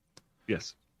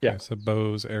 Yes. Yeah. Okay, so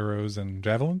bows, arrows, and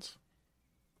javelins.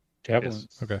 Javelins.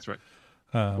 Yes, Okay. that's right.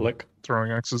 Like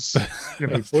Throwing axes. a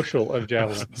bushel of I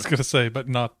javelins. was gonna say, but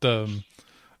not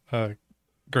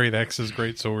great axes,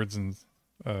 great swords, and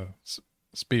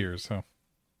spears. So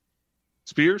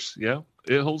Spears, yeah.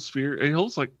 It holds spear. It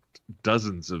holds like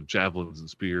dozens of javelins and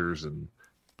spears and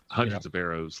hundreds of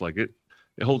arrows. Like it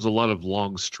holds a lot of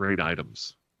long, straight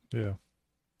items. yeah.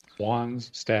 Wands,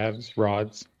 staves,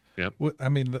 rods. Yep. I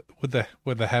mean, would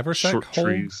the haversack Short hold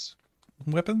trees.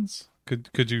 weapons?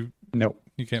 Could you? No,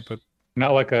 You can't put.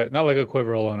 not like a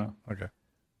quiver alone. Okay.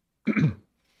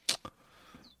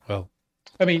 Well,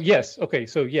 I mean, yes. Okay,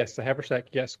 so yes, the haversack,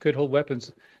 yes, could hold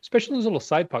weapons, especially those little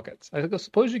side pockets. I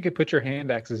suppose you could put your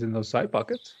hand axes in those side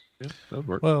pockets. Yeah, that would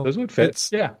work. well, Those would fit. it's-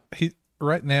 Yeah. He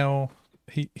right now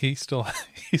he still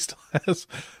has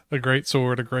a great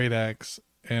sword, a great axe,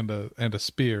 and a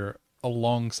spear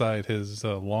alongside his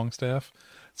long staff.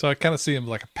 So I kind of see him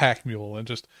like a pack mule and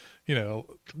just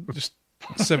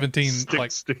 17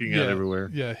 Sticks sticking out everywhere.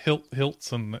 Yeah,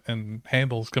 hilts and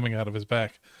handles coming out of his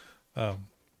back.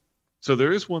 So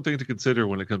there is one thing to consider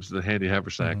when it comes to the handy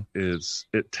haversack Mm-hmm. is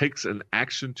it takes an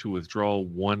action to withdraw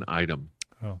one item.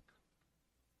 Oh.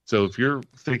 So if you're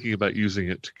thinking about using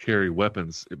it to carry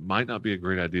weapons, it might not be a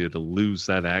great idea to lose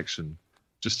that action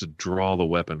just to draw the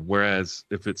weapon. Whereas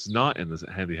if it's not in the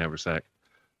handy haversack,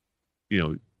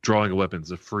 drawing a weapon is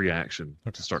a free action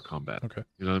to start combat. Okay.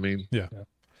 You know what I mean? Yeah.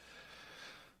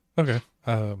 Okay.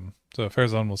 So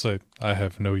Farazan will say, I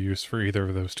have no use for either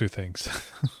of those two things.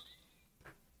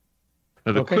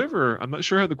 Now the Okay. quiver, I'm not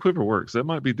sure how the quiver works. That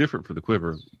might be different for the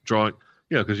quiver. Drawing,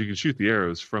 because you can shoot the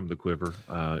arrows from the quiver.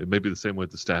 It may be the same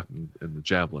with the staff and the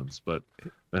javelins, but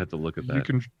I have to look at that. You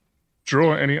can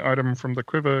draw any item from the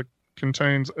quiver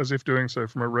contains as if doing so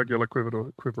from a regular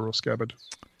quiver or scabbard.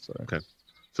 So Okay.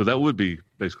 So that would be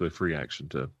basically a free action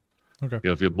to. Okay.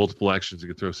 If you have multiple actions, you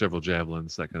can throw several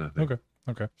javelins, that kind of thing.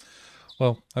 Okay.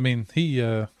 Well, I mean,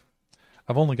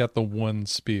 I've only got the one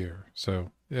spear, so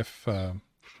if he'll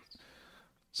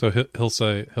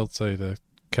say to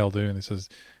Khaldun, he says,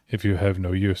 "If you have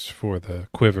no use for the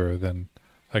quiver, then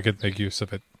I could make use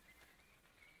of it."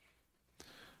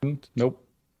 Nope,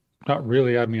 not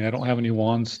really. I mean, I don't have any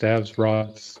wands, staves,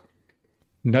 rods,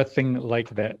 nothing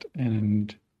like that.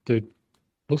 And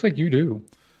looks like you do.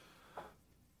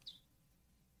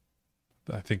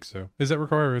 I think so. Does that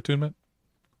require attunement?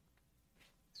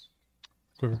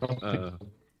 Quiver?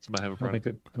 Somebody have a I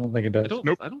problem? don't think it does.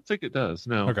 I don't think it does.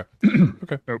 No. Okay.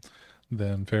 Okay. Nope.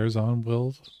 Then Farazan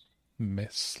will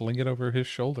sling it over his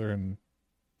shoulder and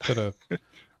put a.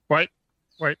 Wait,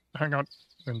 hang on.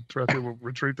 And Tarathiel will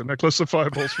retrieve the necklace of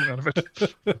fireballs from out of it.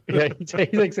 Yeah,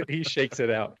 he shakes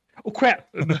it out. Oh crap!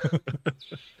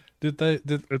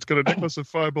 It's got a necklace of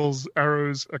fireballs,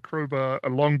 arrows, a crowbar, a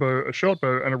longbow, a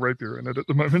shortbow, and a rapier in it at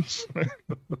the moment.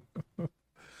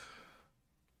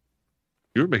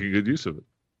 You're making good use of it.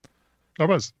 I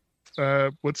was.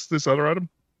 What's this other item?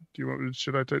 Do you want?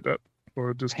 Should I take that,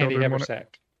 or just handy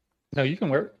haversack? No, you can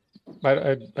wear it.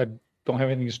 I don't have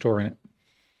anything to store in it.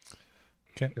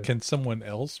 Can someone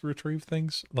else retrieve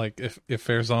things? Like if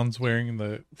Farazan's wearing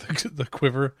the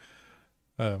quiver,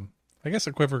 I guess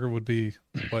a quiver would be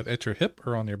what, at your hip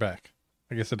or on your back?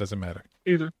 I guess it doesn't matter.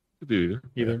 Either. Either.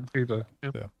 Yeah.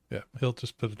 He'll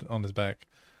just put it on his back.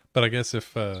 But I guess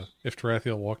if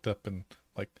Tarathiel walked up and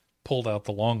like pulled out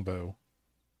the longbow,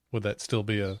 would that still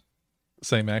be a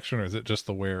same action, or is it just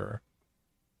the wearer?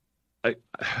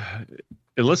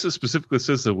 Unless it specifically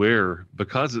says the wearer,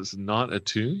 because it's not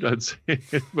attuned, I'd say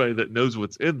anybody that knows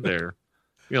what's in there,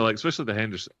 like especially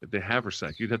the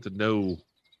haversack, you'd have to know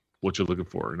what you're looking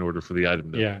for in order for the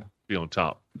item to be on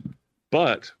top.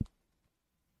 But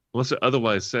unless it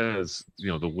otherwise says,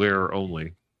 the wearer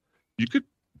only, you could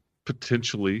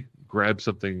potentially grab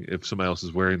something if somebody else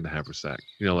is wearing the haversack.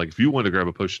 Like if you want to grab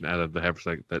a potion out of the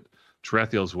haversack that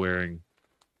Tarathiel's wearing,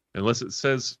 unless it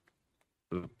says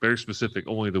very specific,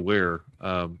 only the wearer,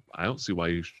 I don't see why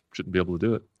you shouldn't be able to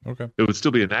do it. Okay. It would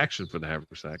still be an action for the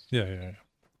haversack. Yeah.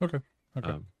 Okay.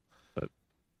 But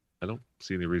I don't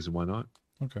see any reason why not.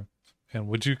 Okay. And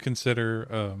would you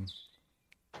consider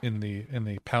in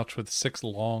the pouch with 6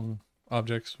 long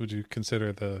objects, would you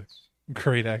consider the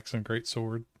great axe and great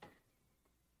sword?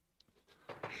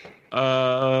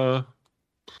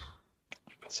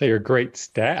 Say your great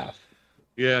staff.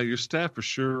 Yeah, your staff for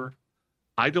sure.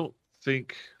 I don't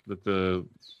think that the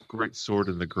great sword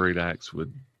and the great axe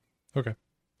would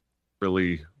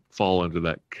really fall under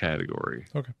that category.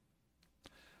 Okay.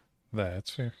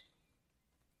 That's fair.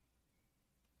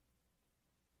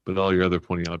 But all your other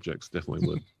pointy objects definitely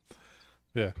would.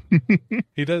 Yeah.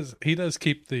 He does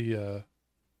keep the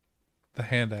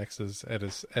hand axes at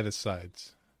his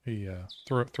sides. He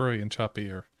throwy and choppy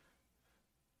are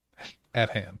at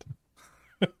hand.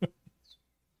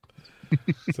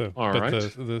 So, all but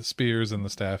right. the spears and the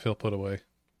staff he'll put away.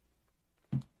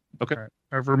 Okay. Right.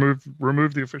 I've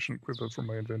removed the efficient quiver from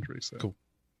my inventory. So cool.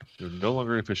 You're no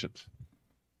longer efficient.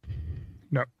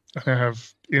 No, I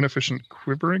have inefficient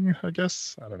quivering, I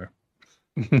guess. I don't know.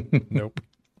 Nope.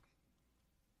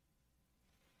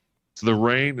 So the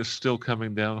rain is still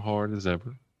coming down hard as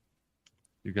ever.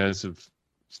 You guys have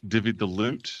divvied the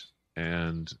loot,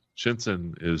 and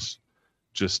Shinsen is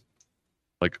just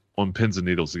like on pins and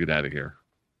needles to get out of here.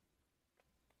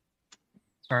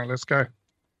 All right, let's go.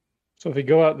 So if we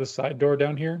go out the side door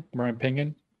down here where I'm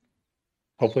pinging,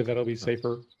 hopefully that'll be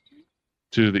safer.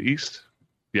 To the east?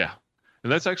 Yeah.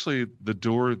 And that's actually the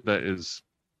door that is,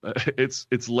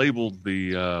 it's labeled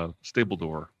the stable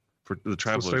door for the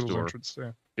traveler's door. Entrance,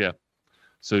 yeah. Yeah.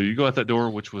 So you go out that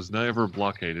door, which was never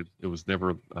blockaded. It was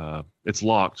never, it's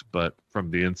locked, but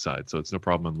from the inside. So it's no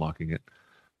problem unlocking it.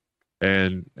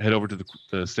 And head over to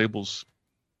the stables.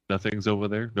 Nothing's over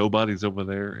there. Nobody's over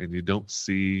there. And you don't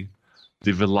see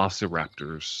the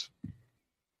velociraptors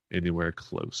anywhere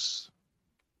close.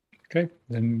 Okay.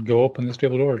 Then go open the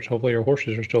stable doors. Hopefully your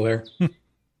horses are still there.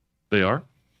 They are.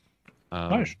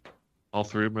 Nice. All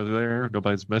 3 of them are there.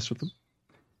 Nobody's messed with them.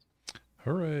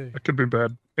 Hooray. That could be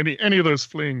bad. Any of those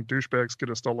fleeing douchebags could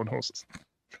have stolen horses.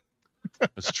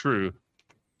 That's true.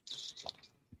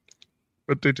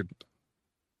 But they didn't.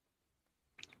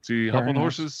 So you hop on the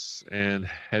horses and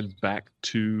head back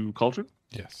to Cauldron?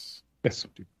 Yes. Yes.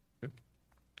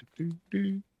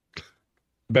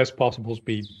 Best possible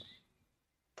speed.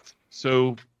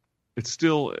 So it's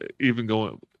still even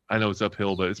going. I know it's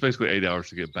uphill, but it's basically 8 hours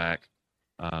to get back.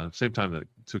 Same time that it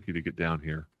took you to get down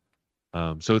here.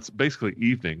 So it's basically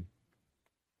evening,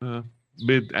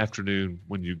 mid-afternoon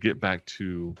when you get back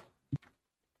to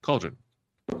Cauldron.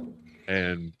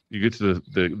 and you get to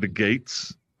the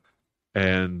gates,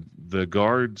 and the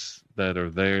guards that are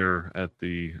there at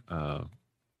the I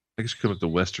guess you come at the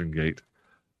western gate.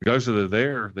 The guys that are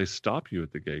there, they stop you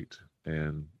at the gate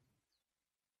and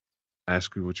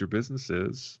ask you what your business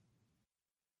is,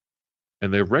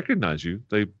 and they recognize you.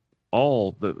 They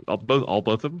both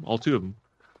of them, all two of them,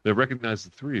 they recognize the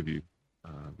three of you,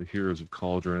 the heroes of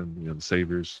Cauldron, the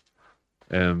saviors,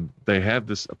 and they have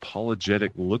this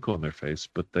apologetic look on their face,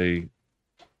 but they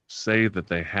say that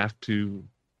they have to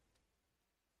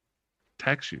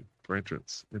tax you for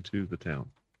entrance into the town.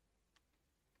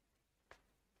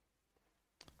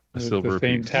 The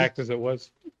same tax as it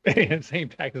was. Same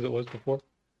tax as it was before.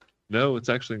 No, it's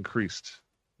actually increased.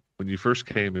 When you first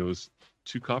came, it was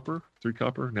 2 copper, 3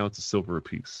 copper. Now it's a silver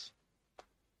apiece.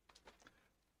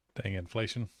 Dang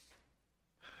inflation.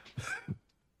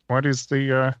 What is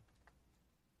the?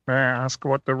 May I ask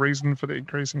what the reason for the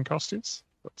increase in cost is?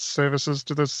 What services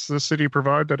does the city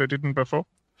provide that it didn't before?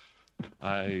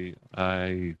 I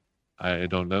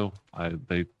don't know.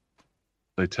 They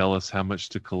tell us how much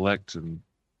to collect, and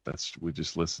we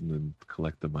just listen and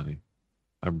collect the money.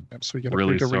 I'm Perhaps we get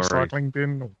really a bigger sorry. recycling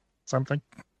bin or something.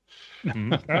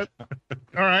 Mm-hmm. All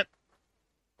right.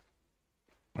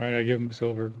 All right, I give him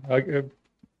silver.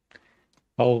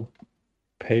 I'll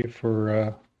pay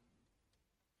for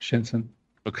Shinsen.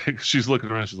 Okay, she's looking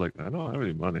around. She's like, I don't have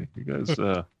any money. You guys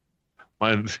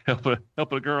mind helping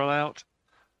a girl out?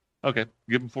 Okay,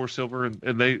 give them 4 silver,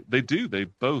 and they do. They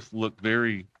both look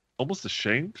very almost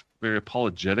ashamed, very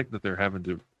apologetic that they're having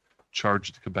to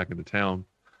charge to come back into town.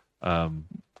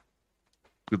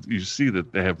 You see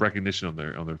that they have recognition on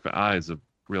their eyes of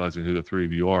realizing who the three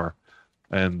of you are,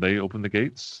 and they open the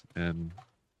gates and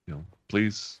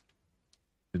please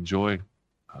enjoy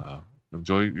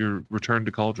your return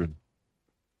to Cauldron,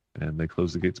 and they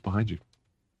close the gates behind you.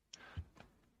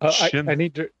 I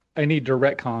need to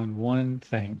retcon one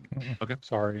thing. Okay.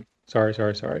 Sorry.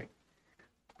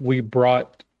 We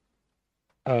brought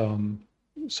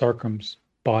Sarkram's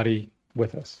body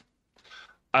with us.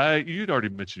 You'd already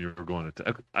mentioned you were going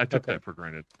to. I took that for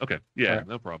granted. Okay. Yeah. Right.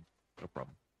 No problem.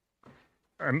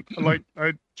 And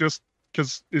I just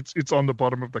because it's on the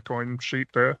bottom of the coin sheet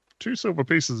there. 2 silver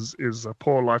pieces is a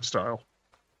poor lifestyle.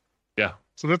 Yeah.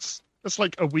 So that's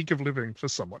like a week of living for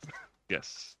someone.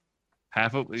 Yes.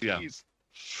 Half of yeah.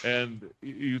 And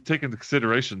you take into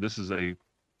consideration this is a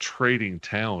trading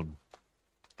town.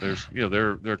 There's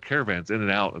there are caravans in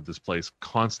and out of this place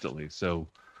constantly. So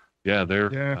yeah,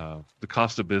 the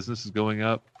cost of business is going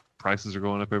up. Prices are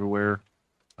going up everywhere.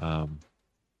 Yeah.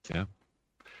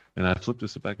 And I flipped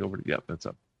this back over to that's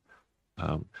up.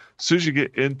 As soon as you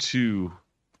get into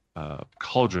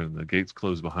Cauldron, the gates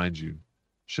close behind you.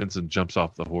 Shinsen jumps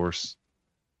off the horse.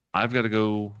 I've got to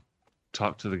go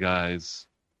talk to the guys.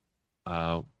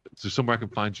 Is there somewhere I can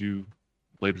find you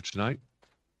later tonight?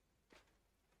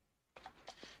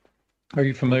 Are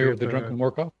you familiar with the Drunken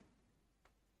Warcock?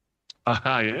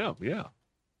 I am, yeah.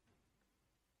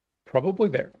 Probably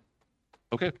there.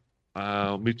 Okay.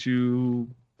 I'll meet you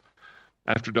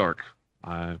after dark.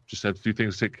 I just have a few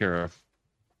things to take care of.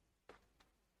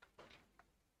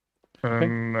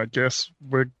 I guess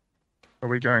are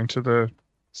we going to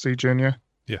see Jenya?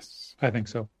 Yes. I think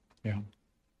so. Yeah.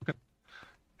 Okay.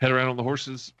 Head around on the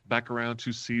horses, back around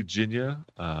to see Jenya.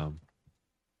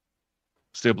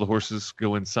 Stable the horses,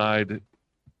 go inside.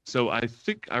 So I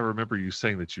think I remember you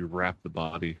saying that you wrapped the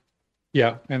body.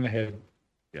 Yeah, and the head.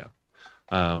 Yeah.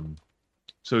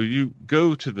 So you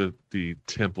go to the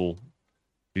temple.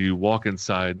 You walk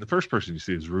inside. The first person you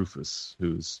see is Rufus,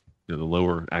 who's the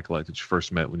lower acolyte that you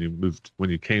first met when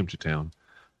you came to town.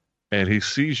 And he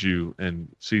sees you and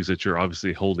sees that you're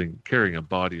obviously carrying a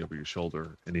body over your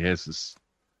shoulder, and he has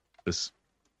this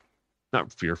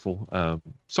not fearful,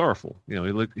 sorrowful.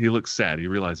 He looks sad. He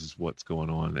realizes what's going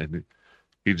on, and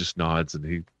he just nods and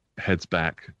he heads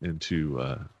back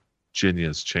into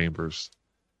Jenya's chambers,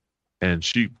 and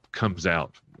she comes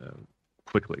out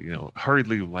quickly,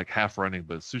 hurriedly, like half running.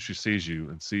 But as soon as she sees you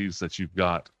and sees that you've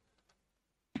got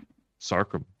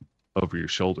Sarkram over your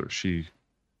shoulder, she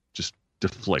just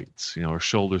deflates. Her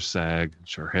shoulders sag,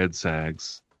 her head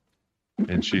sags,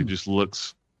 and she just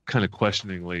looks kind of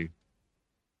questioningly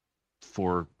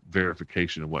for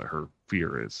verification of what her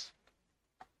fear is.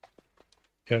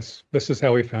 Yes, this is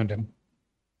how we found him.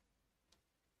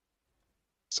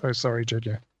 So sorry,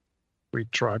 Jenya. We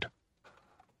tried.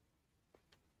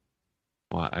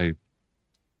 Well, I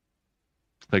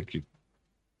thank you.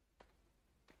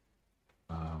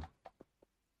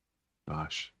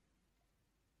 Gosh,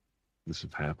 this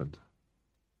have happened.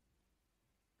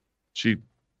 She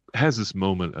has this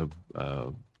moment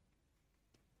of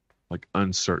like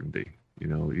uncertainty.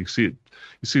 You see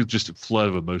just a flood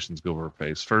of emotions go over her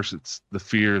face. First, it's the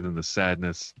fear, then the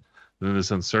sadness, then this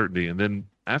uncertainty, and then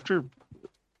after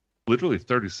literally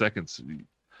 30 seconds,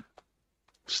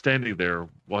 standing there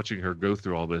watching her go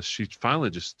through all this, she finally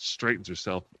just straightens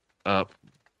herself up,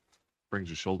 brings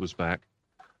her shoulders back,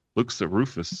 looks at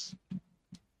Rufus,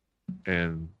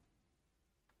 and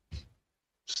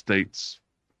states,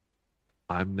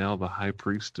 "I'm now the high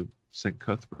priest of St.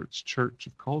 Cuthbert's Church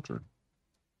of Cauldron."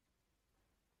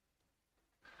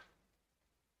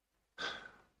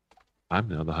 I'm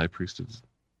now the high priest of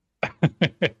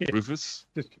Rufus.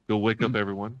 Go wake up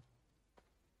everyone.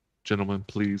 Gentlemen,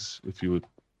 please, if you would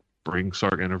bring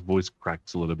Sark, and her voice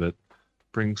cracks a little bit,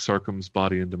 bring Sarkum's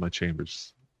body into my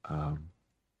chambers.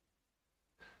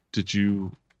 Did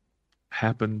you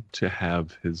happen to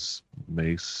have his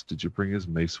mace? Did you bring his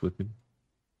mace with him?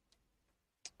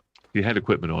 He had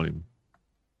equipment on him.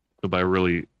 Nobody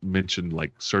really mentioned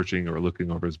like searching or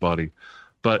looking over his body.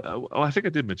 But I think I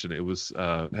did mention it was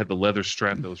had the leather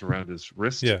strap that was around his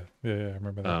wrist. Yeah, I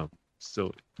remember that.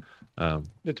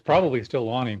 It's probably still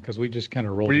on him because we just kind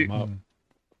of rolled him up.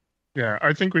 Yeah,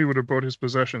 I think we would have bought his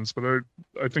possessions, but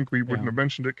I think we wouldn't have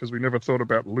mentioned it because we never thought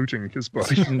about looting his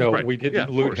body. No, right. We didn't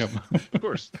loot him. Of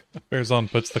course.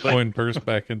 Farazan puts the coin purse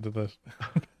back into the...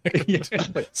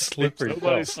 Slips.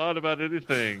 Nobody thought about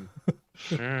anything.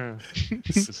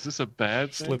 Is this a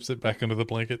bad thing? Slips it back into the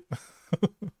blanket.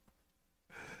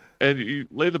 And you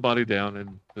lay the body down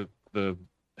and the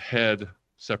head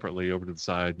separately over to the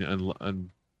side and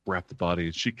unwrap the body.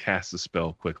 And she casts a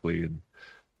spell quickly,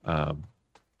 and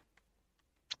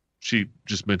she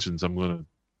just mentions, "I'm going to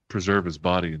preserve his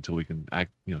body until we can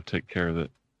take care of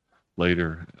it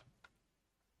later."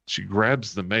 She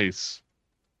grabs the mace,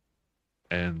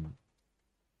 and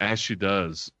as she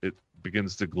does, it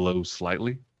begins to glow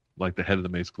slightly, like the head of the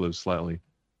mace glows slightly.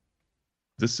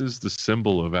 This is the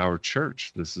symbol of our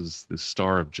church. This is the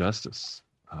Star of Justice.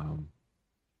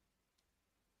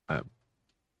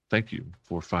 Thank you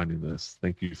for finding this.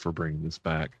 Thank you for bringing this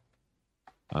back.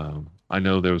 I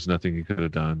know there was nothing you could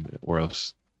have done, or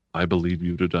else I believe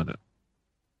you would have done it.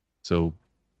 So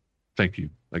thank you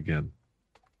again.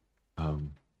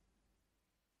 Can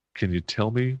you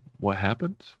tell me what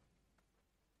happened?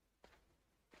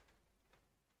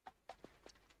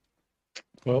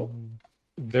 Well,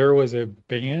 there was a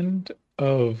band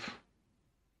of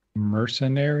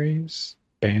mercenaries,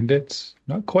 bandits,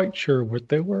 not quite sure what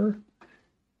they were.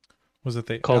 Was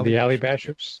it called the Alley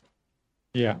Bashers?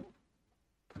 Yeah.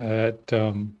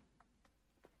 That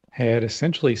had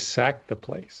essentially sacked the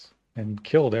place and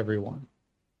killed everyone.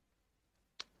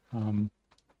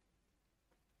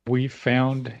 We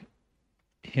found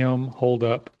him holed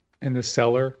up in the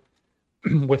cellar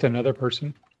with another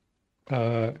person,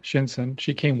 Shinsen.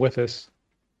 She came with us,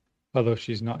 although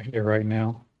she's not here right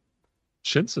now.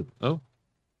 Shinsen? Oh,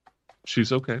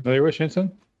 she's okay. Familiar with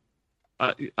Shinsen?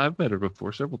 I've met her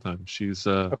before several times. She's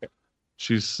okay.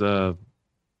 She's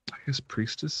I guess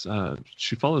priestess.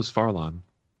 She follows Farlan.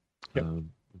 Yep.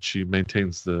 She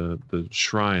maintains the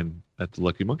shrine at the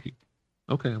Lucky Monkey.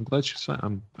 Okay, I'm glad she's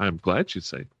fine. I'm glad she's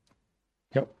safe.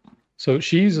 Yep. So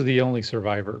she's the only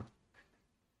survivor,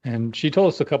 and she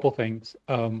told us a couple things.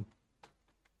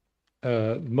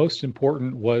 Most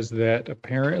important was that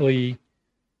apparently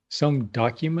some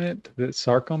document that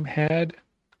Sarkum had,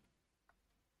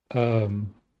 the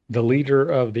leader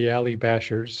of the Alley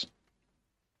Bashers,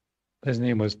 his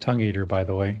name was Tongue Eater, by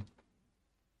the way,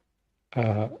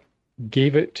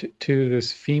 gave it to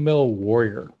this female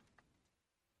warrior,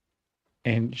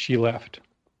 and she left.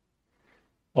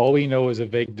 All we know is a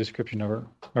vague description of her,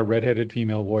 a redheaded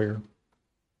female warrior.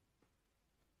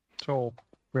 Tall,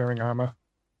 wearing armor.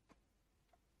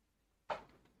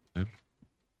 Okay.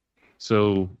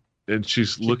 So, and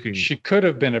she's looking... She could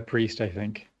have been a priest, I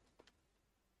think.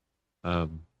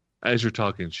 As you're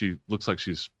talking, she looks like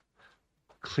she's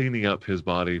cleaning up his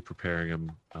body, preparing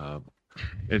him,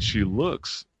 and she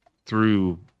looks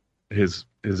through his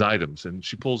items, and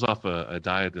she pulls off a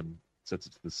diadem, sets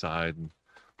it to the side, and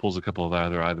pulls a couple of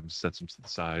other items, sets them to the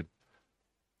side.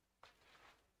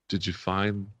 Did you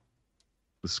find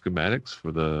the schematics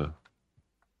for the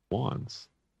wands?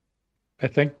 I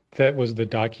think that was the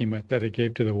document that it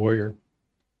gave to the warrior.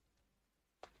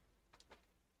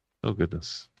 Oh,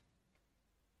 goodness.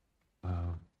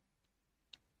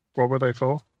 What were they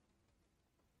for?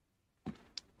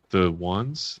 The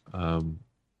wands?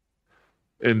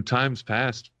 In times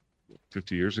past,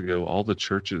 50 years ago, all the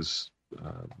churches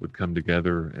would come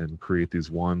together and create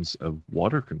these wands of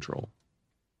water control.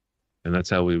 And that's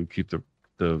how we would keep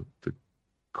the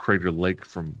Crater Lake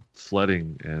from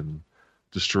flooding and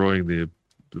destroying the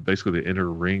basically the inner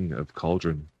ring of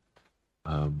Cauldron.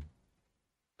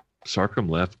 Sarcom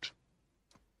left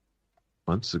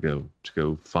months ago to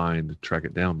go track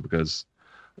it down, because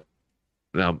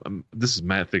now this is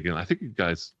Matt thinking, I think you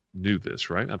guys knew this,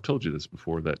 right? I've told you this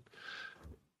before, that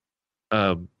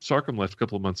Sarcom left a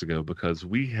couple of months ago because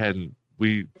we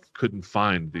couldn't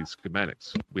find these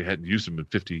schematics. We hadn't used them in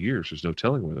 50 years. There's no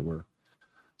telling where they were.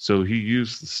 So he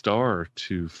used the star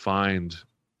to find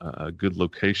a good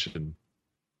location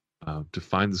to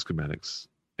find the schematics.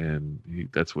 And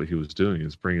that's what he was doing,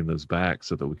 is bringing those back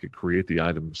so that we could create the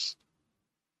items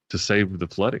to save the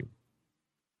flooding.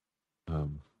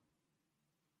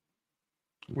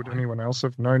 Would anyone else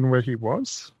have known where he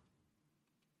was?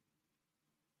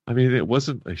 I mean, it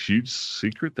wasn't a huge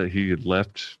secret that he had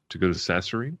left to go to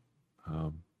Sasserine.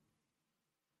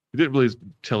 He didn't really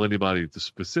tell anybody the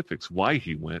specifics why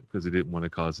he went, because he didn't want to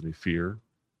cause any fear.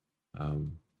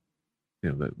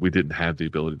 That we didn't have the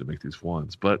ability to make these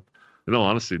wands. But in all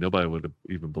honesty, nobody would have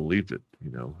even believed it.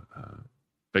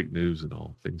 Fake news and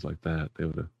all things like that. They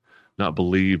would have not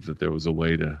believed that there was a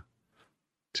way to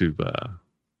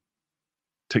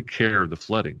take care of the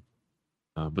flooding.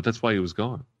 But that's why he was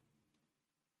gone.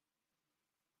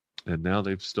 And now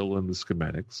they've stolen the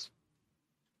schematics.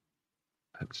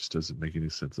 That just doesn't make any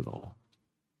sense at all.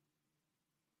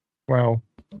 Well,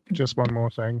 just one more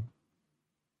thing.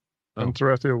 Oh. And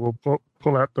Therethia will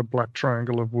pull out the black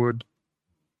triangle of wood,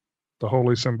 the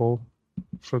holy symbol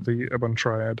for the Ebon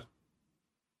Triad.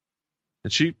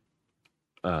 And she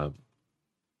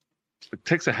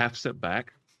takes a half step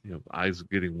back, eyes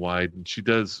getting wide, and she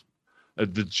does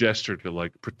the gesture to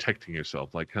like protecting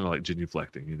yourself, like kind of like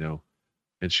genuflecting,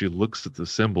 And she looks at the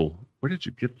symbol. Where did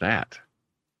you get that?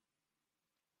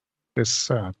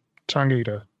 This tongue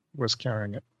eater was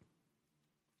carrying it.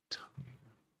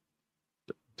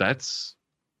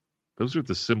 Those are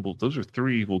the symbols. Those are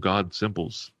three evil god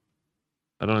symbols.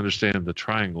 I don't understand the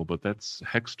triangle, but that's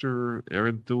Hexter,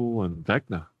 Erenthul, and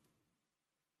Vecna.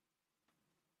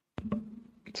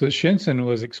 So Shinsen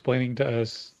was explaining to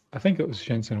us, I think it was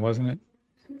Shinsen, wasn't it?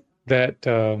 That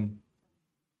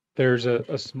there's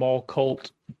a small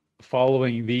cult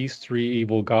following these three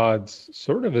evil gods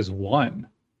sort of as one.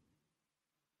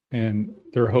 And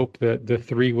their hope that the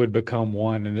three would become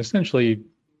one and essentially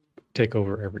take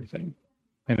over everything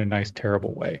in a nice,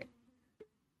 terrible way.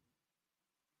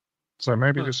 So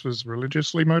maybe this was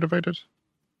religiously motivated?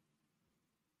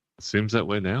 It seems that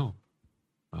way now.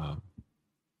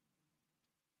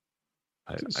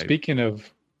 Speaking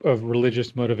of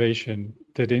religious motivation,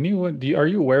 are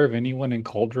you aware of anyone in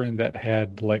Cauldron that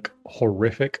had like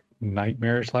horrific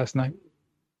nightmares last night?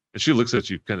 And she looks at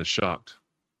you kind of shocked.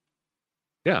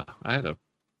 Yeah, I had a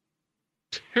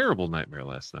terrible nightmare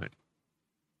last night.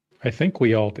 I think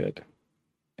we all did.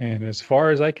 And as far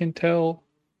as I can tell,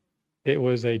 it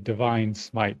was a divine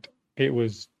smite. It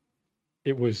was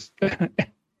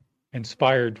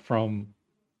inspired from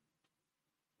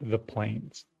the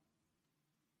plains.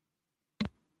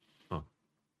 Huh.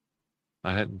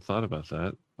 I hadn't thought about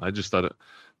that. I just thought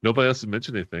nobody else had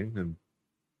mentioned anything.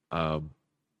 And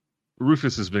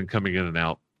Rufus has been coming in and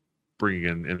out, bringing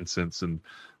in incense and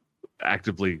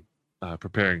actively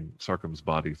preparing Sarcom's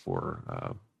body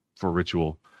for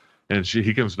ritual. And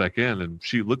he comes back in and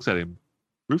she looks at him.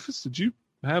 Rufus, did you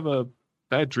have a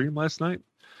bad dream last night?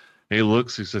 And he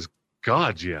looks, he says,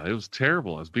 God, yeah, it was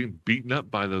terrible. I was being beaten up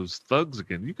by those thugs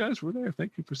again. You guys were there.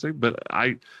 Thank you for saving. But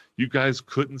you guys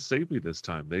couldn't save me this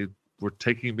time. They were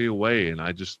taking me away. And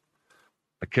I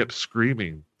kept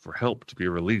screaming for help to be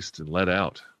released and let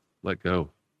go.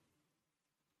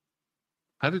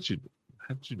 How did you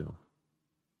know?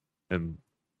 And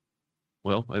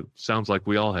well, it sounds like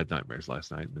we all had nightmares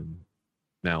last night, and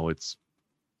now it's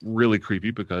really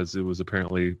creepy because it was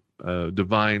apparently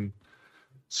divine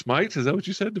smite. Is that what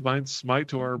you said? Divine smite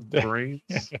to our brains?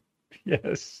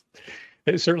 Yes.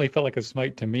 It certainly felt like a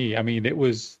smite to me. I mean, it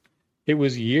was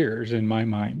years in my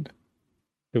mind.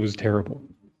 It was terrible.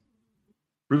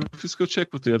 Rufus, go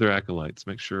check with the other acolytes.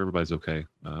 Make sure everybody's okay.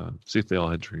 See if they all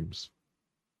had dreams.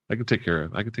 I can take care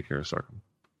of Sarcom.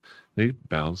 And he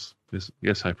bows.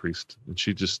 Yes, High Priest. And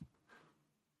she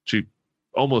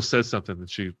almost says something, and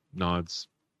she nods.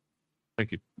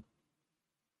 Thank you.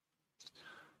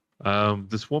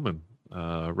 This woman,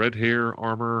 red hair,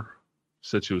 armor,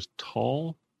 said she was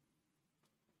tall.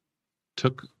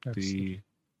 That's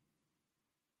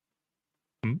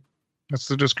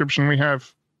the description we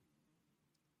have.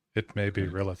 It may be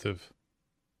relative.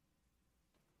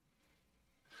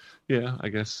 Yeah, I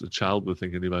guess a child would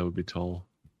think anybody would be tall.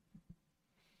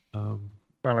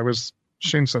 Well, it was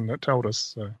Shinsen that told us,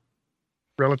 so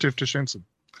relative to Shinsen.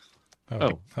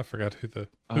 Oh, I forgot who the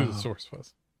source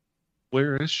was.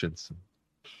 Where is Shinsen?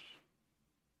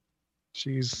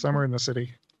 She's somewhere in the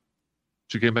city.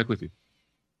 She came back with you.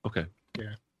 Okay.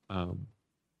 Yeah.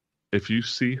 If you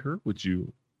see her, would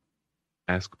you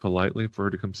ask politely for her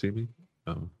to come see me?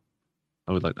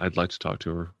 I'd like to talk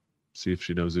to her, see if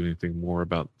she knows anything more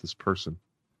about this person.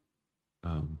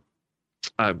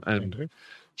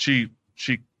 She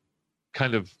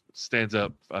kind of stands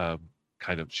up.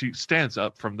 She stands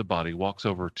up from the body, walks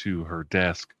over to her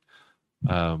desk.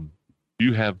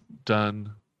 You have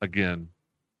done again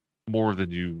more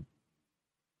than you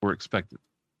were expected.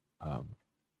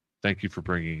 Thank you for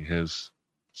bringing his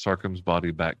Sarkum's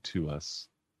body back to us.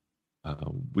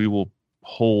 We will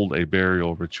hold a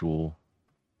burial ritual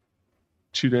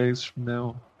 2 days from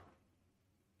now.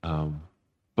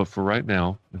 But for right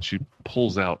now, and she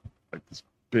pulls out like this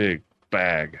big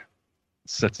bag,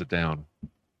 sets it down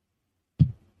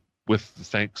with the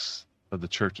thanks of the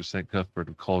Church of St. Cuthbert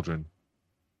of Cauldron,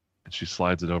 and she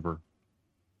slides it over,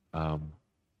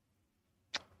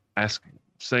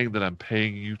 saying that I'm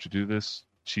paying you to do this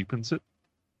cheapens it,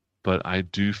 but I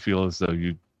do feel as though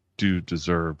you do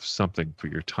deserve something for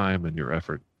your time and your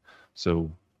effort.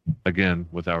 So, again,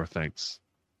 with our thanks,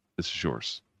 this is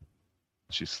yours.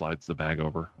 She slides the bag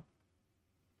over.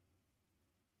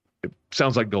 It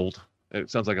sounds like gold.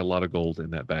 It sounds like a lot of gold in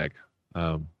that bag.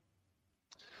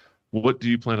 What do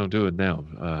you plan on doing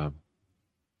now?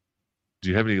 Do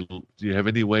you have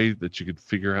any way that you could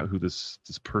figure out who this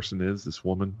person is, this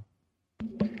woman?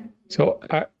 So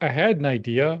I had an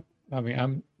idea. I mean,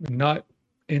 I'm not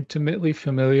intimately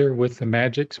familiar with the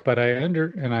magics, but I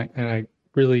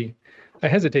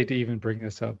hesitate to even bring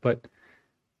this up, but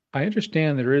I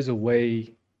understand there is a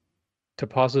way to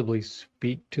possibly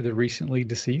speak to the recently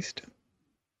deceased.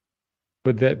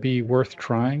 Would that be worth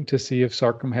trying to see if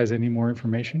Sarkum has any more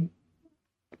information?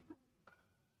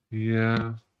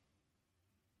 Yeah.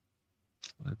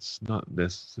 It's not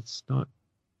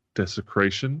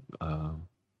desecration.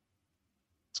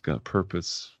 It's got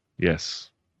purpose.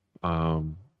 Yes.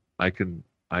 I can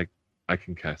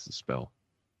cast a spell.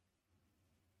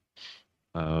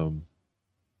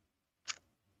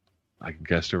 I can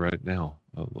cast it right now.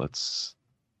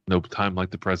 No time like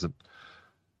the present.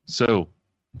 So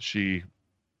she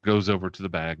goes over to the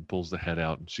bag, pulls the head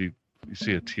out, and you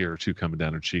see a tear or two coming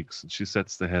down her cheeks. And she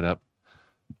sets the head up,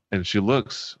 and she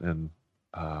looks and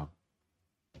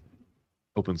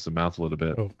opens the mouth a little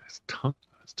bit. Oh. His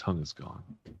tongue is gone.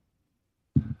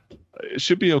 It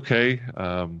should be okay.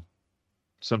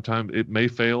 Sometimes it may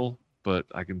fail, but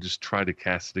I can just try to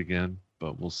cast it again.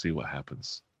 But we'll see what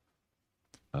happens.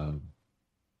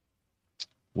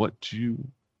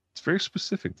 It's very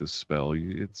specific, this spell.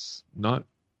 It's not,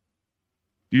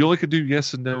 you only can do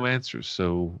yes and no answers.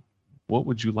 So what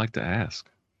would you like to ask?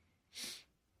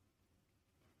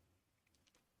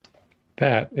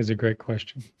 That is a great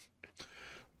question.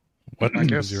 What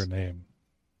is your name?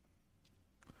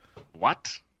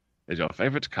 What is your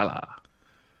favorite color?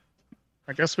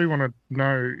 I guess we want to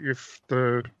know if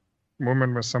the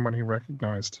woman was someone he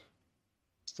recognized.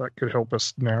 So that could help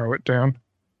us narrow it down.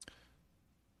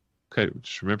 Okay,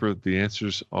 just remember the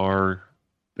answers are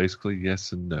basically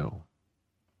yes and no.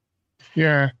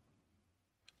 Yeah.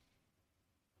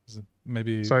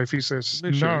 Maybe. So if he says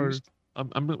no, sure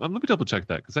let me double check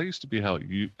that, because that used to be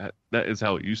that is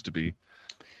how it used to be.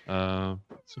 So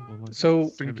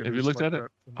have you looked at it?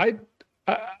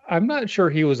 I'm not sure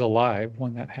he was alive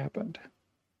when that happened.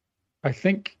 I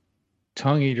think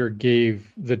Tongue Eater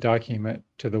gave the document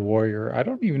to the warrior. I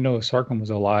don't even know if Sarkum was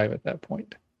alive at that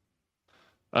point.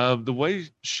 The way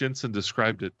Shinsen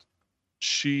described it,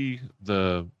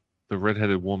 the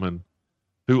redheaded woman,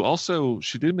 who also,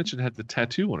 she did mention had the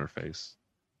tattoo on her face,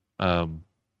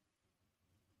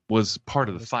 was part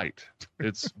of the fight.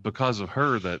 It's because of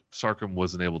her that Sarkum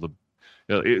wasn't able to.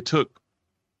 It took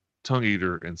Tongue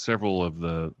Eater and several of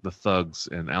the thugs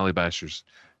and alley bashers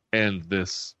and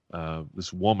this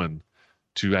woman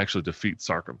to actually defeat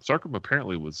Sarkum. Sarkum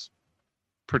apparently was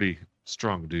pretty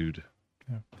strong dude.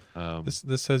 Yeah.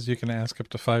 This says you can ask up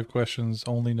to 5 questions.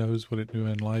 Only knows what it knew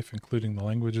in life, including the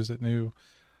languages it knew.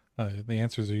 The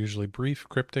answers are usually brief,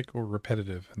 cryptic, or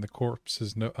repetitive, and the corpse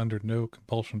is under no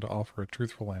compulsion to offer a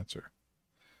truthful answer.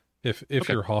 If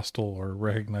okay. You're hostile or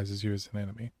recognizes you as an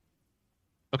enemy.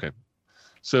 Okay,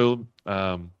 so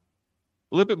a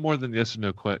little bit more than yes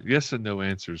and no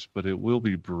answers, but it will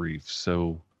be brief.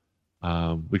 So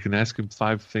we can ask him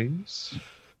 5 things.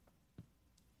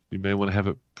 You may want to have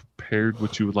it prepared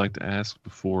what you would like to ask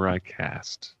before I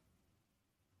cast.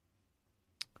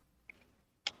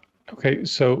 Okay,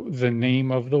 so the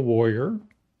name of the warrior,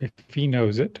 if he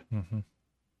knows it. Mm-hmm.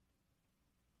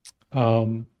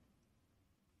 Who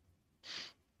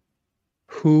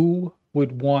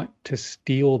would want to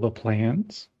steal the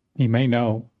plans? He may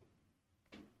know.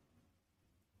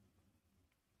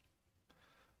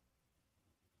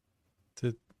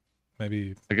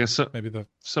 Maybe I guess so, maybe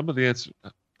some of the answer.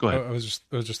 Go ahead. I was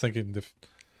just thinking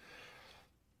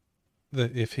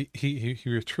if he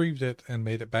retrieved it and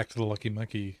made it back to the Lucky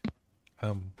Monkey,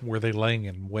 were they laying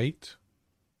in wait,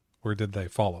 or did they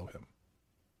follow him?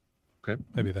 Okay,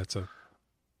 maybe that's a.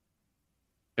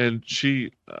 And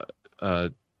she,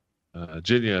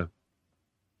 Jenya,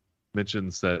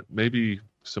 mentions that maybe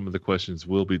some of the questions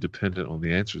will be dependent on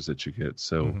the answers that you get.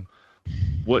 So,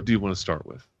 what do you want to start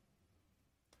with?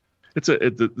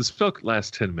 The spell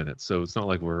lasts 10 minutes, so it's not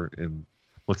like we're in.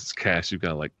 Once it's cast, you've got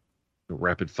to like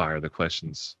rapid fire the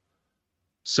questions.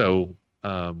 So,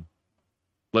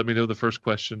 let me know the first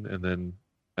question, and then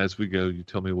as we go, you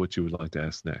tell me what you would like to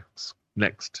ask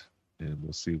next, and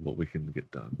we'll see what we can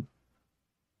get done.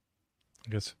 I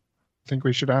guess. I think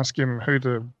we should ask him who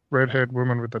the red-haired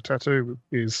woman with the tattoo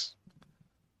is.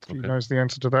 If he knows the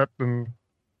answer to that, then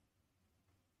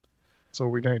that's all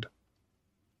we need.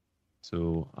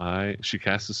 So she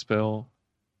casts a spell,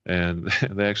 and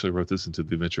they actually wrote this into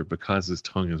the adventure. Because his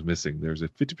tongue is missing, there's a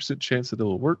 50% chance that it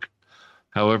will work.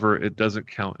 However, it doesn't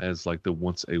count as like the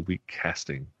once a week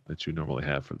casting that you normally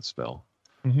have for the spell.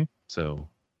 Mm-hmm. So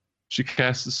she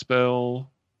casts the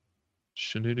spell.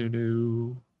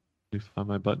 Shanoo. Let me find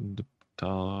my button to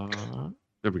talk.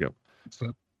 There we go. Is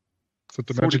that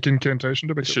the magic incantation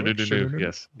to make it work?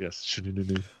 Yes.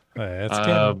 Shanoo. That's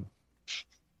canon.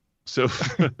 So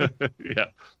yeah,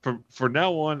 for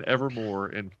now on,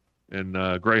 evermore in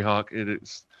Greyhawk, it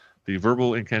is the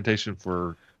verbal incantation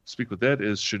for speak with dead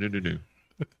is Shanoo.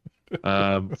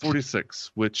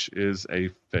 46, which is a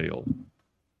fail.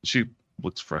 She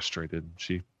looks frustrated.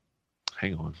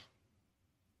 Hang on.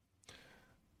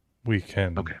 We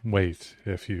can wait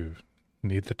if you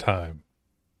need the time.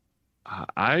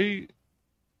 I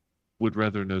would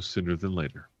rather know sooner than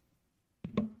later.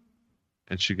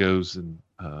 And she goes and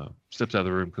steps out of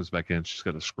the room, comes back in. She's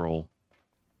got a scroll.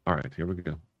 All right, here we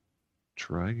go.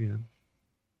 Try again.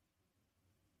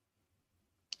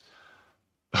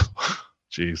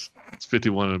 Jeez, it's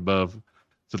 51 and above.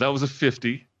 So that was a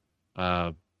 50.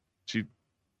 Dank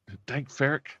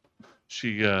Ferric.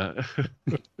 She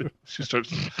she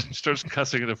starts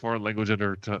cussing in a foreign language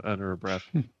under her breath.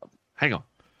 Hang on,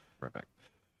 right back.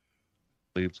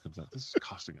 Leaves, comes out. This is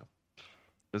costing him.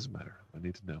 Doesn't matter. I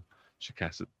need to know. She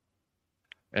casts it,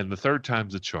 and the third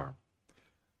time's a charm.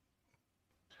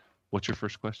 What's your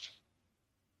first question?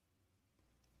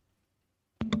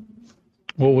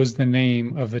 What was the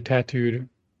name of the tattooed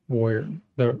warrior?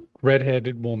 The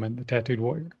red-headed woman, the tattooed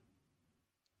warrior.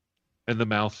 And the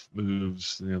mouth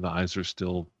moves. The eyes are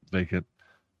still vacant,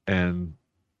 and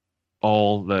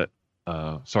all that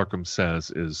Sarkum says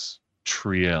is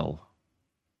Triel.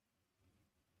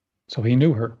 So he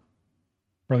knew her,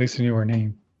 or at least he knew her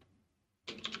name.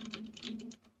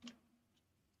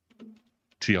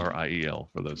 Triel,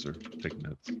 for those who are taking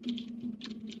notes.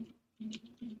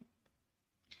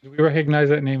 Do we recognize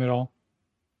that name at all?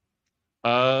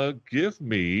 Give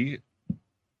me.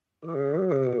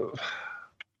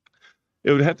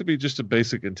 It would have to be just a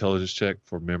basic intelligence check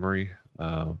for memory.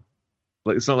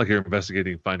 It's not like you're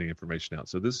investigating, finding information out.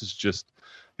 So this is just.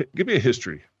 Give me a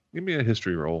history. Give me a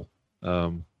history roll.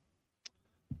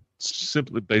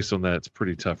 Simply based on that, it's a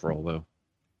pretty tough roll, though.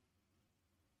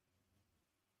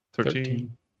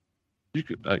 13. You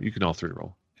can all three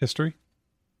roll. History?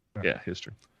 Yeah,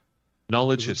 history.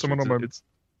 Knowledge, history. It's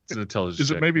an intelligence Is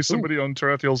check. it maybe somebody on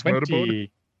Tarathiel's motorboard?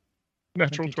 20.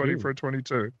 Natural 22. 20 for a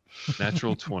 22.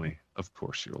 Natural 20. Of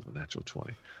course, you rolled a natural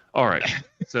 20. All right.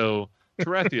 So,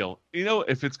 Tarathiel,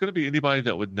 if it's going to be anybody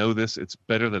that would know this, it's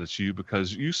better that it's you,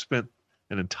 because you spent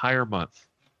an entire month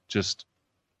just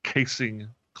casing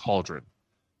Cauldron.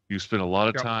 You spent a lot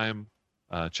of time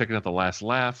checking out the last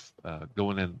laugh,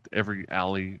 going in every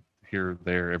alley here,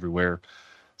 there, everywhere.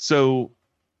 So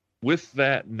with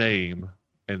that name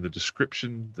and the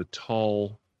description, the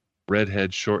tall,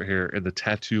 redhead, short hair, and the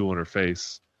tattoo on her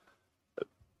face,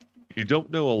 you don't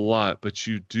know a lot, but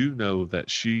you do know that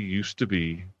she used to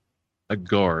be a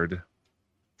guard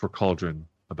for Cauldron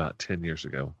about 10 years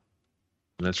ago.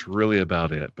 And that's really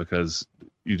about it, because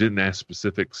you didn't ask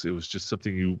specifics. It was just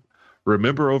something you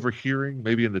remember overhearing.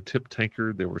 Maybe in the tip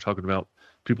tankard, they were talking about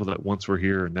people that once were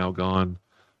here and now gone.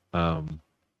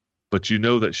 But you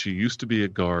know that she used to be a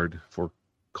guard for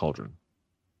Cauldron.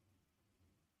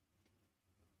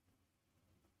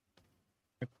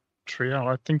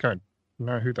 Triel, I think I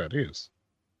know who that is.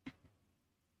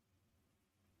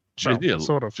 Well, Yeah,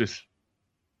 sort of. Just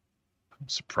I'm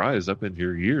surprised. I've been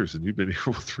here years, and you've been here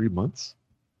for 3 months.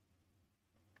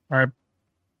 I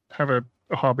have a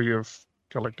hobby of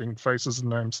collecting faces and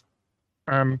names.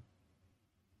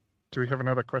 Do we have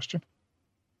another question?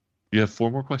 You have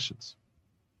 4 more questions.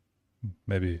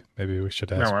 Maybe we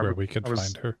should ask where we could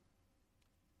find her.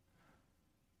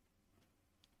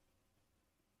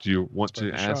 Do you want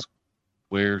to ask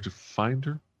where to find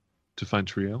her? To find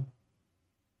Triel?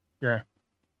 Yeah.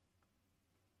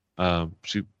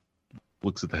 She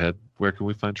looks at the head. Where can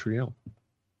we find Triel?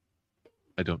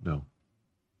 I don't know.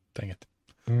 Dang it.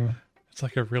 It's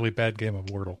like a really bad game of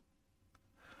Wordle.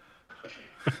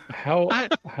 How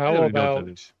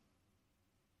about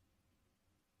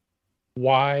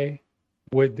why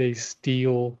would they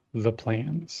steal the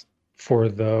plans for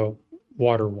the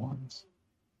water wands?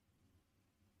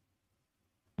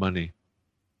 Money.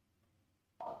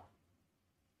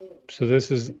 So this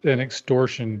is an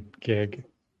extortion gig.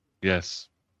 Yes.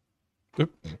 No,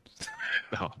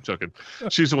 I'm joking.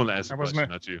 She's the one that asked the question,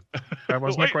 not you. That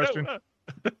was my question. How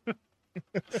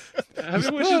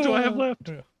many wishes do I have left?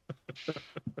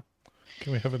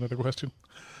 Can we have another question?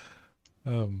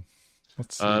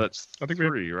 Let's see. That's I think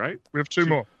 3, right? We have 2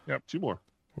 more. Yep, 2 more.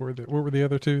 What were the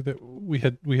other 2 that we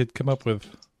had come up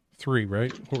with? 3,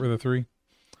 right? What were the 3?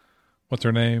 What's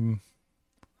her name?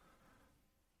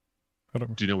 Do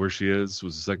you know where she is?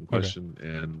 Was the second question, okay.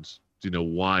 And do you know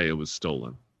why it was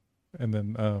stolen? And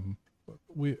then I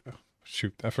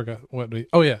forgot what we.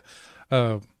 Oh yeah,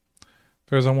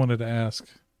 because I wanted to ask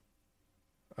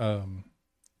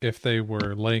if they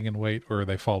were laying in wait or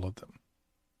they followed them.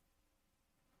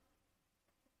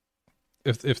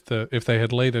 If they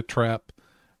had laid a trap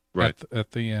right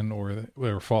at the inn or they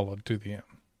were followed to the inn.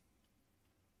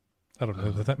 I don't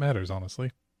know that matters,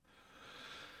 honestly.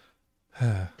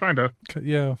 Kinda.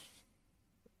 Yeah.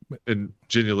 And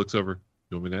Genya looks over.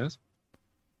 You want me to ask?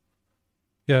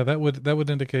 Yeah, that would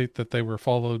indicate that they were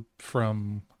followed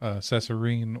from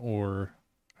Cesarine or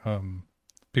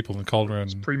people in Cauldron.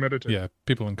 It's premeditated. Yeah,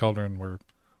 people in Cauldron were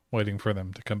waiting for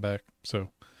them to come back.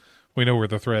 So we know where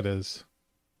the threat is.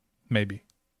 Maybe.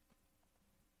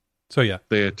 So yeah.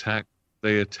 They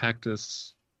attacked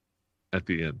us at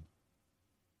the inn.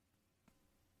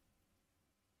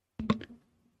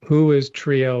 Who is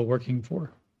Triel working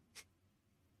for?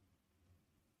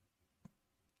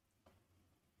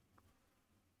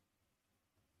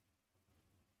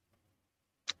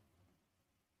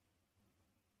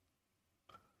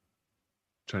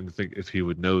 Trying to think if he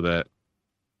would know that.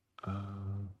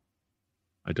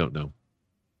 I don't know.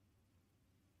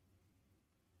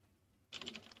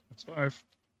 That's 5.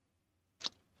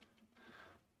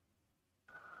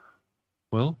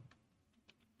 Well,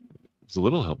 it's a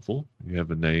little helpful. You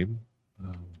have a name.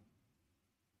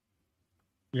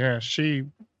 Yeah,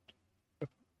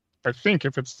 I think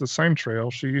if it's the same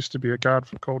trail, she used to be a guard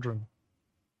for Cauldron.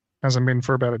 Hasn't been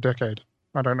for about a decade.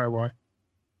 I don't know why.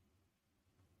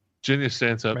 Genya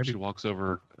stands up. Maybe. She walks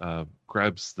over,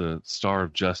 grabs the Star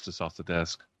of Justice off the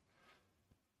desk.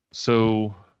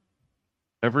 So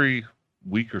every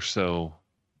week or so,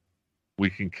 we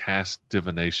can cast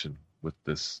divination with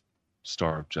this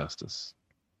Star of Justice.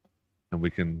 And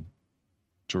we can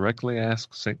directly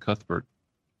ask St. Cuthbert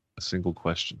a single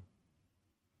question.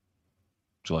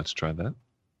 Would you like to try that?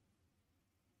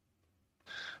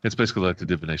 It's basically like the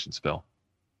divination spell.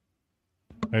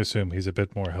 I assume he's a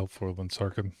bit more helpful than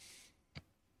Sarkin.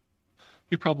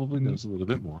 He probably knows a little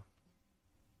bit more.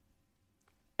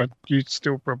 But you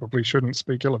still probably shouldn't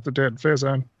speak ill of the dead. Fair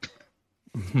zone.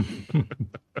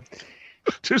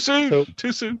 Too soon.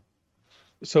 Too soon.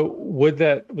 So would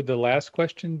the last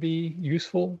question be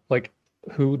useful? Like,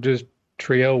 who does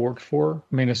Triel work for?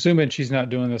 I mean, assuming she's not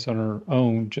doing this on her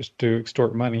own just to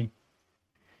extort money.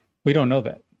 We don't know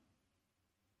that.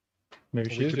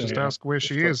 Maybe she is. Just ask where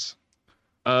she is.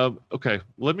 Okay,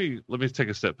 let me take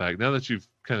a step back. Now that you've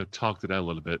kind of talked it out a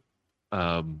little bit,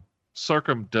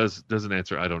 Sarkum doesn't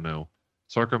answer. I don't know.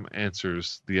 Sarkum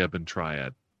answers the Ebon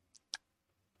Triad.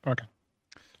 Okay,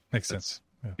 makes sense.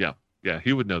 Yeah,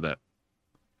 he would know that.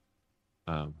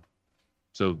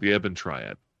 So the Ebon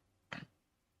Triad.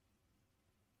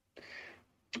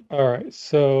 All right.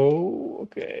 So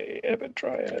okay, Ebon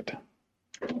Triad.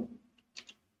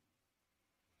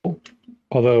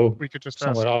 Although we could just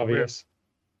somewhat ask obvious.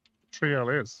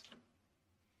 Triel is.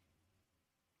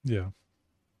 Yeah.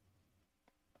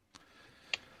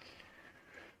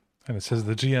 And it says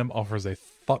the GM offers a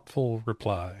thoughtful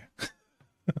reply.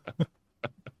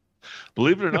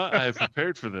 Believe it or not, I have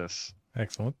prepared for this.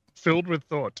 Excellent. Filled with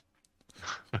thought.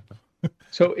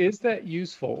 So is that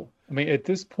useful? I mean, at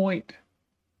this point,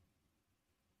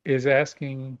 is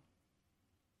asking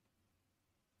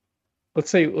let's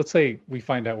say we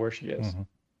find out where she is. Mm-hmm.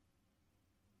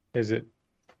 Is it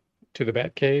to the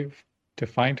Batcave to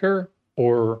find her,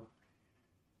 or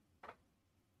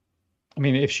I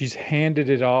mean, if she's handed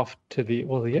it off to the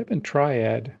Ebon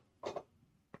Triad,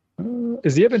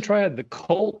 is the Ebon Triad the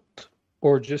cult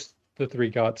or just the three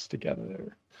gods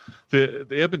together? The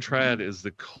Ebon Triad is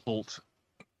the cult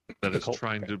that is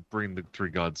trying to bring the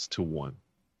three gods to one.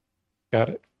 Got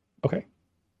it. Okay.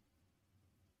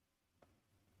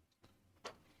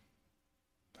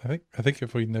 I think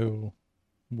if we know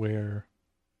where,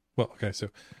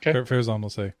 Farazan will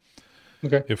say,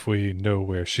 okay, if we know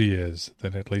where she is,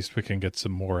 then at least we can get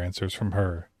some more answers from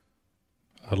her,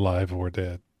 alive or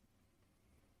dead.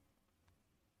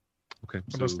 Okay.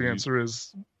 Unless the answer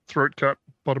is throat cut,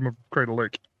 bottom of Crater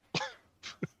Lake.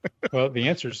 Well, the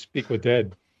answer is speak with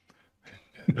dead.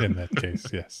 In that case,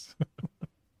 yes.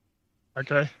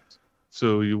 Okay.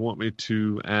 So you want me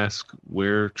to ask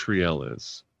where Triel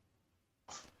is?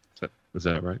 Is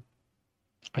that right?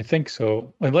 I think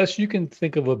so. Unless you can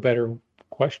think of a better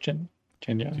question,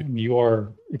 Kenya. And you are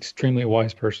extremely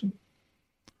wise person.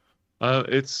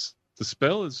 The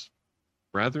spell is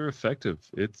rather effective.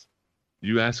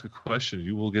 You ask a question,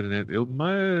 you will get an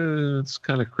answer. It's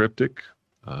kind of cryptic.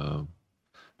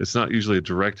 It's not usually a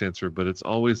direct answer, but it's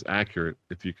always accurate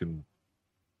if you can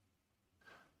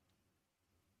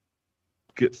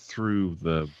get through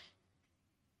the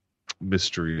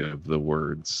mystery of the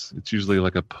words. It's usually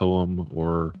like a poem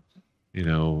or,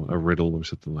 a riddle or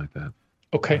something like that.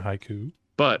 Okay. A haiku.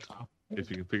 But if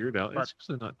you can figure it out, it's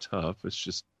usually not tough. It's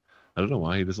just, I don't know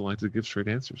why he doesn't like to give straight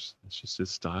answers. It's just his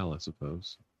style, I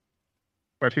suppose.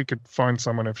 But he could find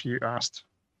someone if you asked.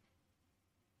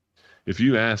 If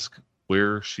you ask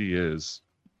where she is,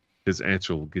 his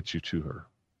answer will get you to her.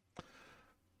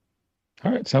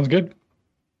 All right. Sounds good.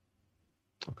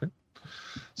 Okay.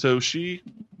 So she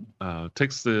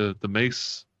takes the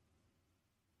mace.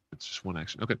 It's just one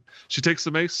action. Okay. She takes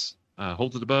the mace,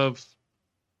 holds it above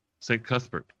St.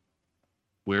 Cuthbert.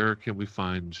 Where can we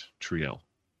find Triel?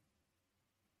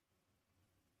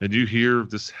 And you hear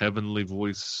this heavenly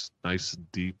voice, nice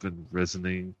and deep and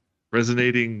resonating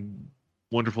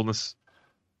wonderfulness.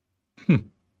 And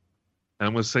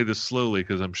I'm going to say this slowly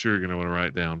because I'm sure you're going to want to write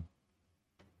it down.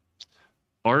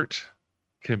 Art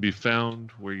can be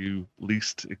found where you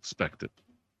least expect it.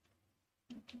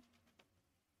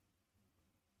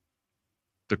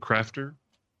 The crafter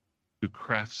who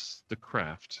crafts the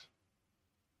craft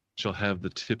shall have the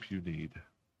tip you need.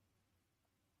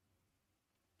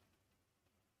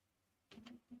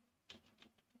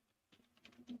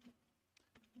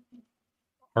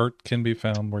 Art can be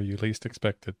found where you least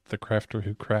expect it. The crafter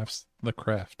who crafts the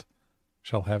craft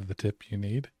shall have the tip you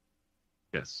need.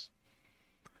 Yes.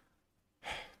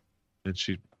 And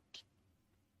she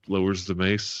lowers the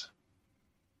mace.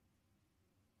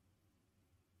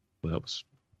 Well,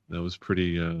 that was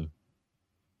pretty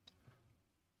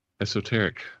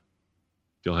esoteric.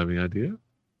 Do y'all have any idea?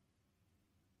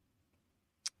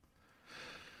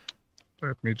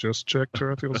 Let me just check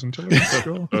Tarathiel's intelligence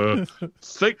score.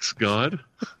 Thanks, God.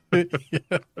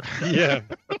 Yeah.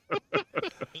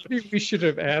 Maybe we should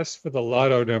have asked for the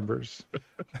lotto numbers.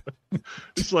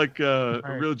 It's like a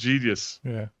real genius.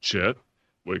 Yeah. Chet,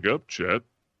 wake up, Chet.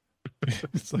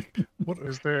 It's like, what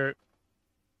is there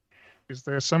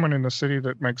someone in the city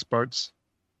that makes boats?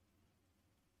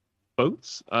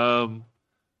 Boats?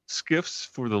 Skiffs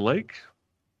for the lake?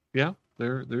 Yeah,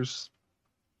 there's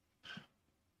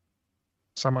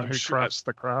someone who crafts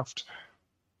the craft.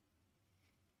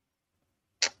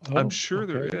 I'm sure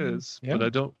there is, but I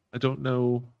don't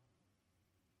know.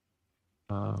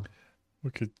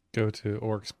 We could go to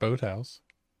Orc's boathouse.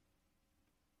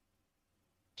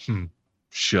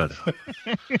 Shut up.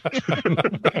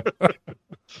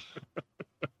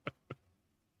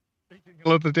 Thinking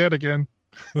of the dead again.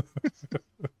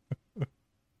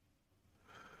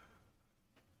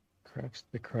 Crafts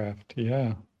the craft,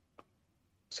 yeah.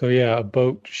 So yeah, a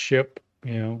boat, ship,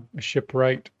 a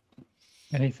shipwright,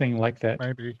 anything like that.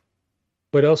 Maybe.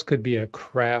 What else could be a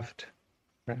craft?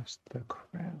 Crafts the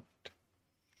craft.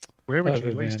 Where would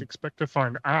you least expect to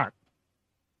find art?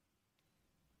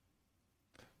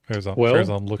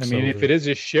 Farazan looks over. if it is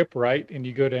a shipwright and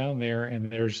you go down there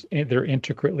and they're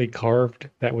intricately carved,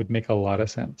 that would make a lot of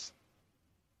sense.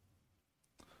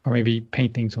 Or maybe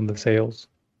paintings on the sails.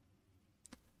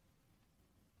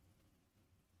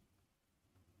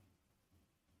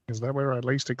 Is that where I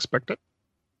least expect it?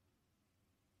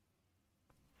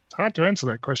 It's hard to answer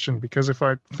that question because if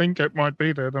I think it might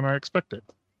be there, then I expect it.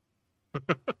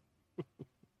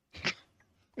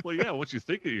 Well, yeah, once you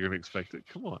think it, you're going to expect it.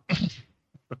 Come on.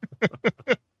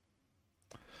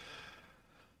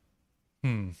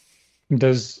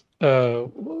 Does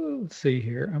let's see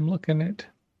here. I'm looking at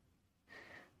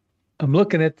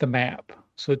the map.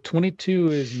 So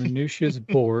 22 is Minutia's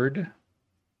board.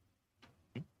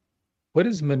 What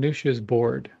is Minutia's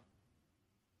board?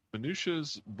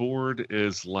 Minutia's board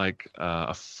is like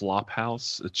a flop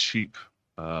house, a cheap,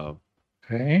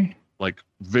 okay, like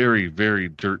very, very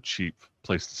dirt cheap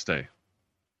place to stay.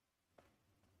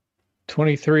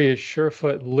 23 is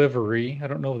Surefoot livery. I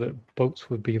don't know that boats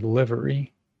would be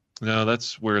livery. No,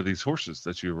 that's where these horses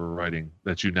that you were riding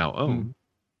that you now own.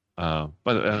 By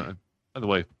the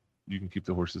way, you can keep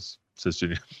the horses, says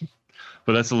Jenny.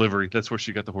 But that's a livery. That's where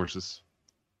she got the horses.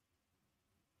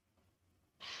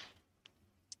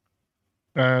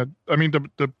 I mean,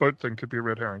 the boat thing could be a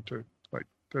red herring too. Like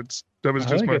that was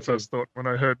just my first thought when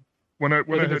I heard craft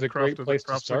of the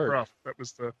craft. That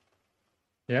was the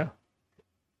yeah.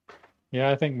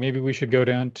 I think maybe we should go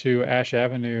down to Ash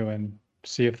Avenue and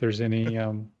see if there's any.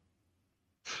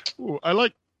 Ooh, I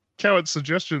like Coward's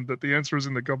suggestion that the answer is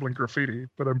in the Goblin Graffiti,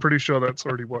 but I'm pretty sure that's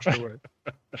already washed away.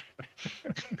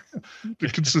 The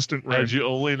consistent rain. Had you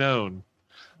only known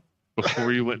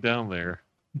before you went down there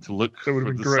to look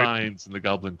for the signs in the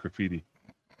Goblin Graffiti.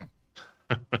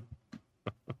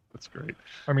 That's great.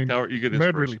 I mean, Coward, you get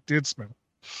Mad really did smell.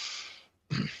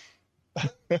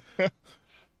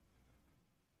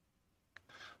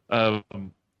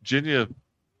 Jenya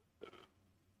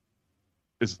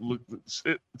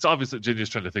it's obvious that Jenya's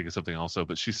trying to think of something also,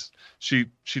 but she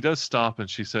does stop and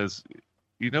she says,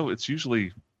 it's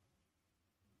usually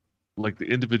like the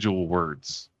individual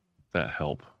words that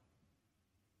help.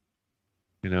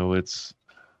 It's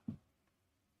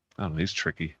I don't know, he's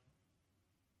tricky.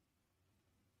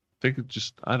 Think of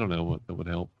I don't know what that would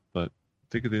help, but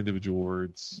think of the individual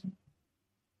words.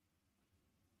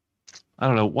 I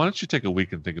don't know. Why don't you take a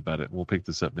week and think about it, and we'll pick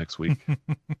this up next week.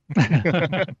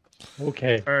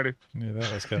 Okay. Alrighty. Yeah,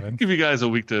 that was coming. Give you guys a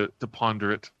week to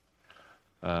ponder it,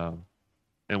 and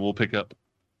we'll pick up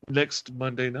next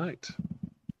Monday night.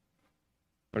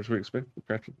 Or do we expect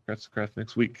the craft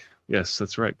next week? Yes,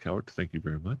 that's right, Coward. Thank you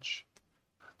very much.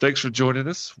 Thanks for joining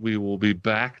us. We will be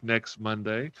back next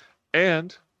Monday,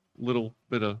 and a little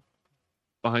bit of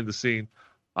behind the scene.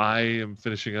 I am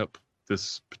finishing up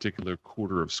this particular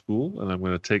quarter of school, and I'm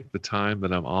going to take the time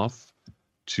that I'm off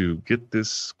to get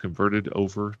this converted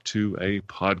over to a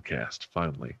podcast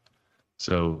finally.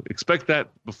 So expect that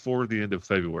before the end of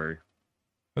February.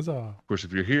 Huzzah. Of course,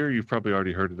 if you're here, you've probably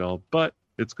already heard it all, but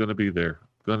it's going to be there.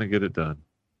 Going to get it done.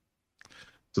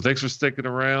 So thanks for sticking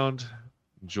around.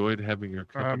 Enjoyed having your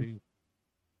company.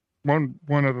 One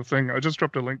other thing, I just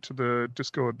dropped a link to the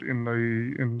Discord in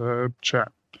the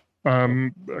chat.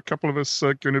 A couple of us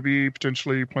are going to be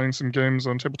potentially playing some games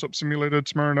on Tabletop Simulator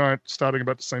tomorrow night, starting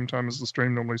about the same time as the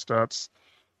stream normally starts.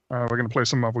 We're going to play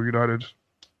some Marvel United.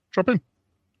 Drop in.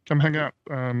 Come hang out.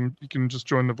 You can just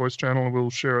join the voice channel and we'll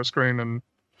share our screen, and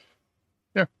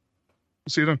yeah,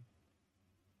 we'll see you then.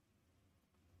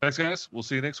 Thanks, guys. We'll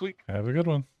see you next week. Have a good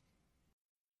one.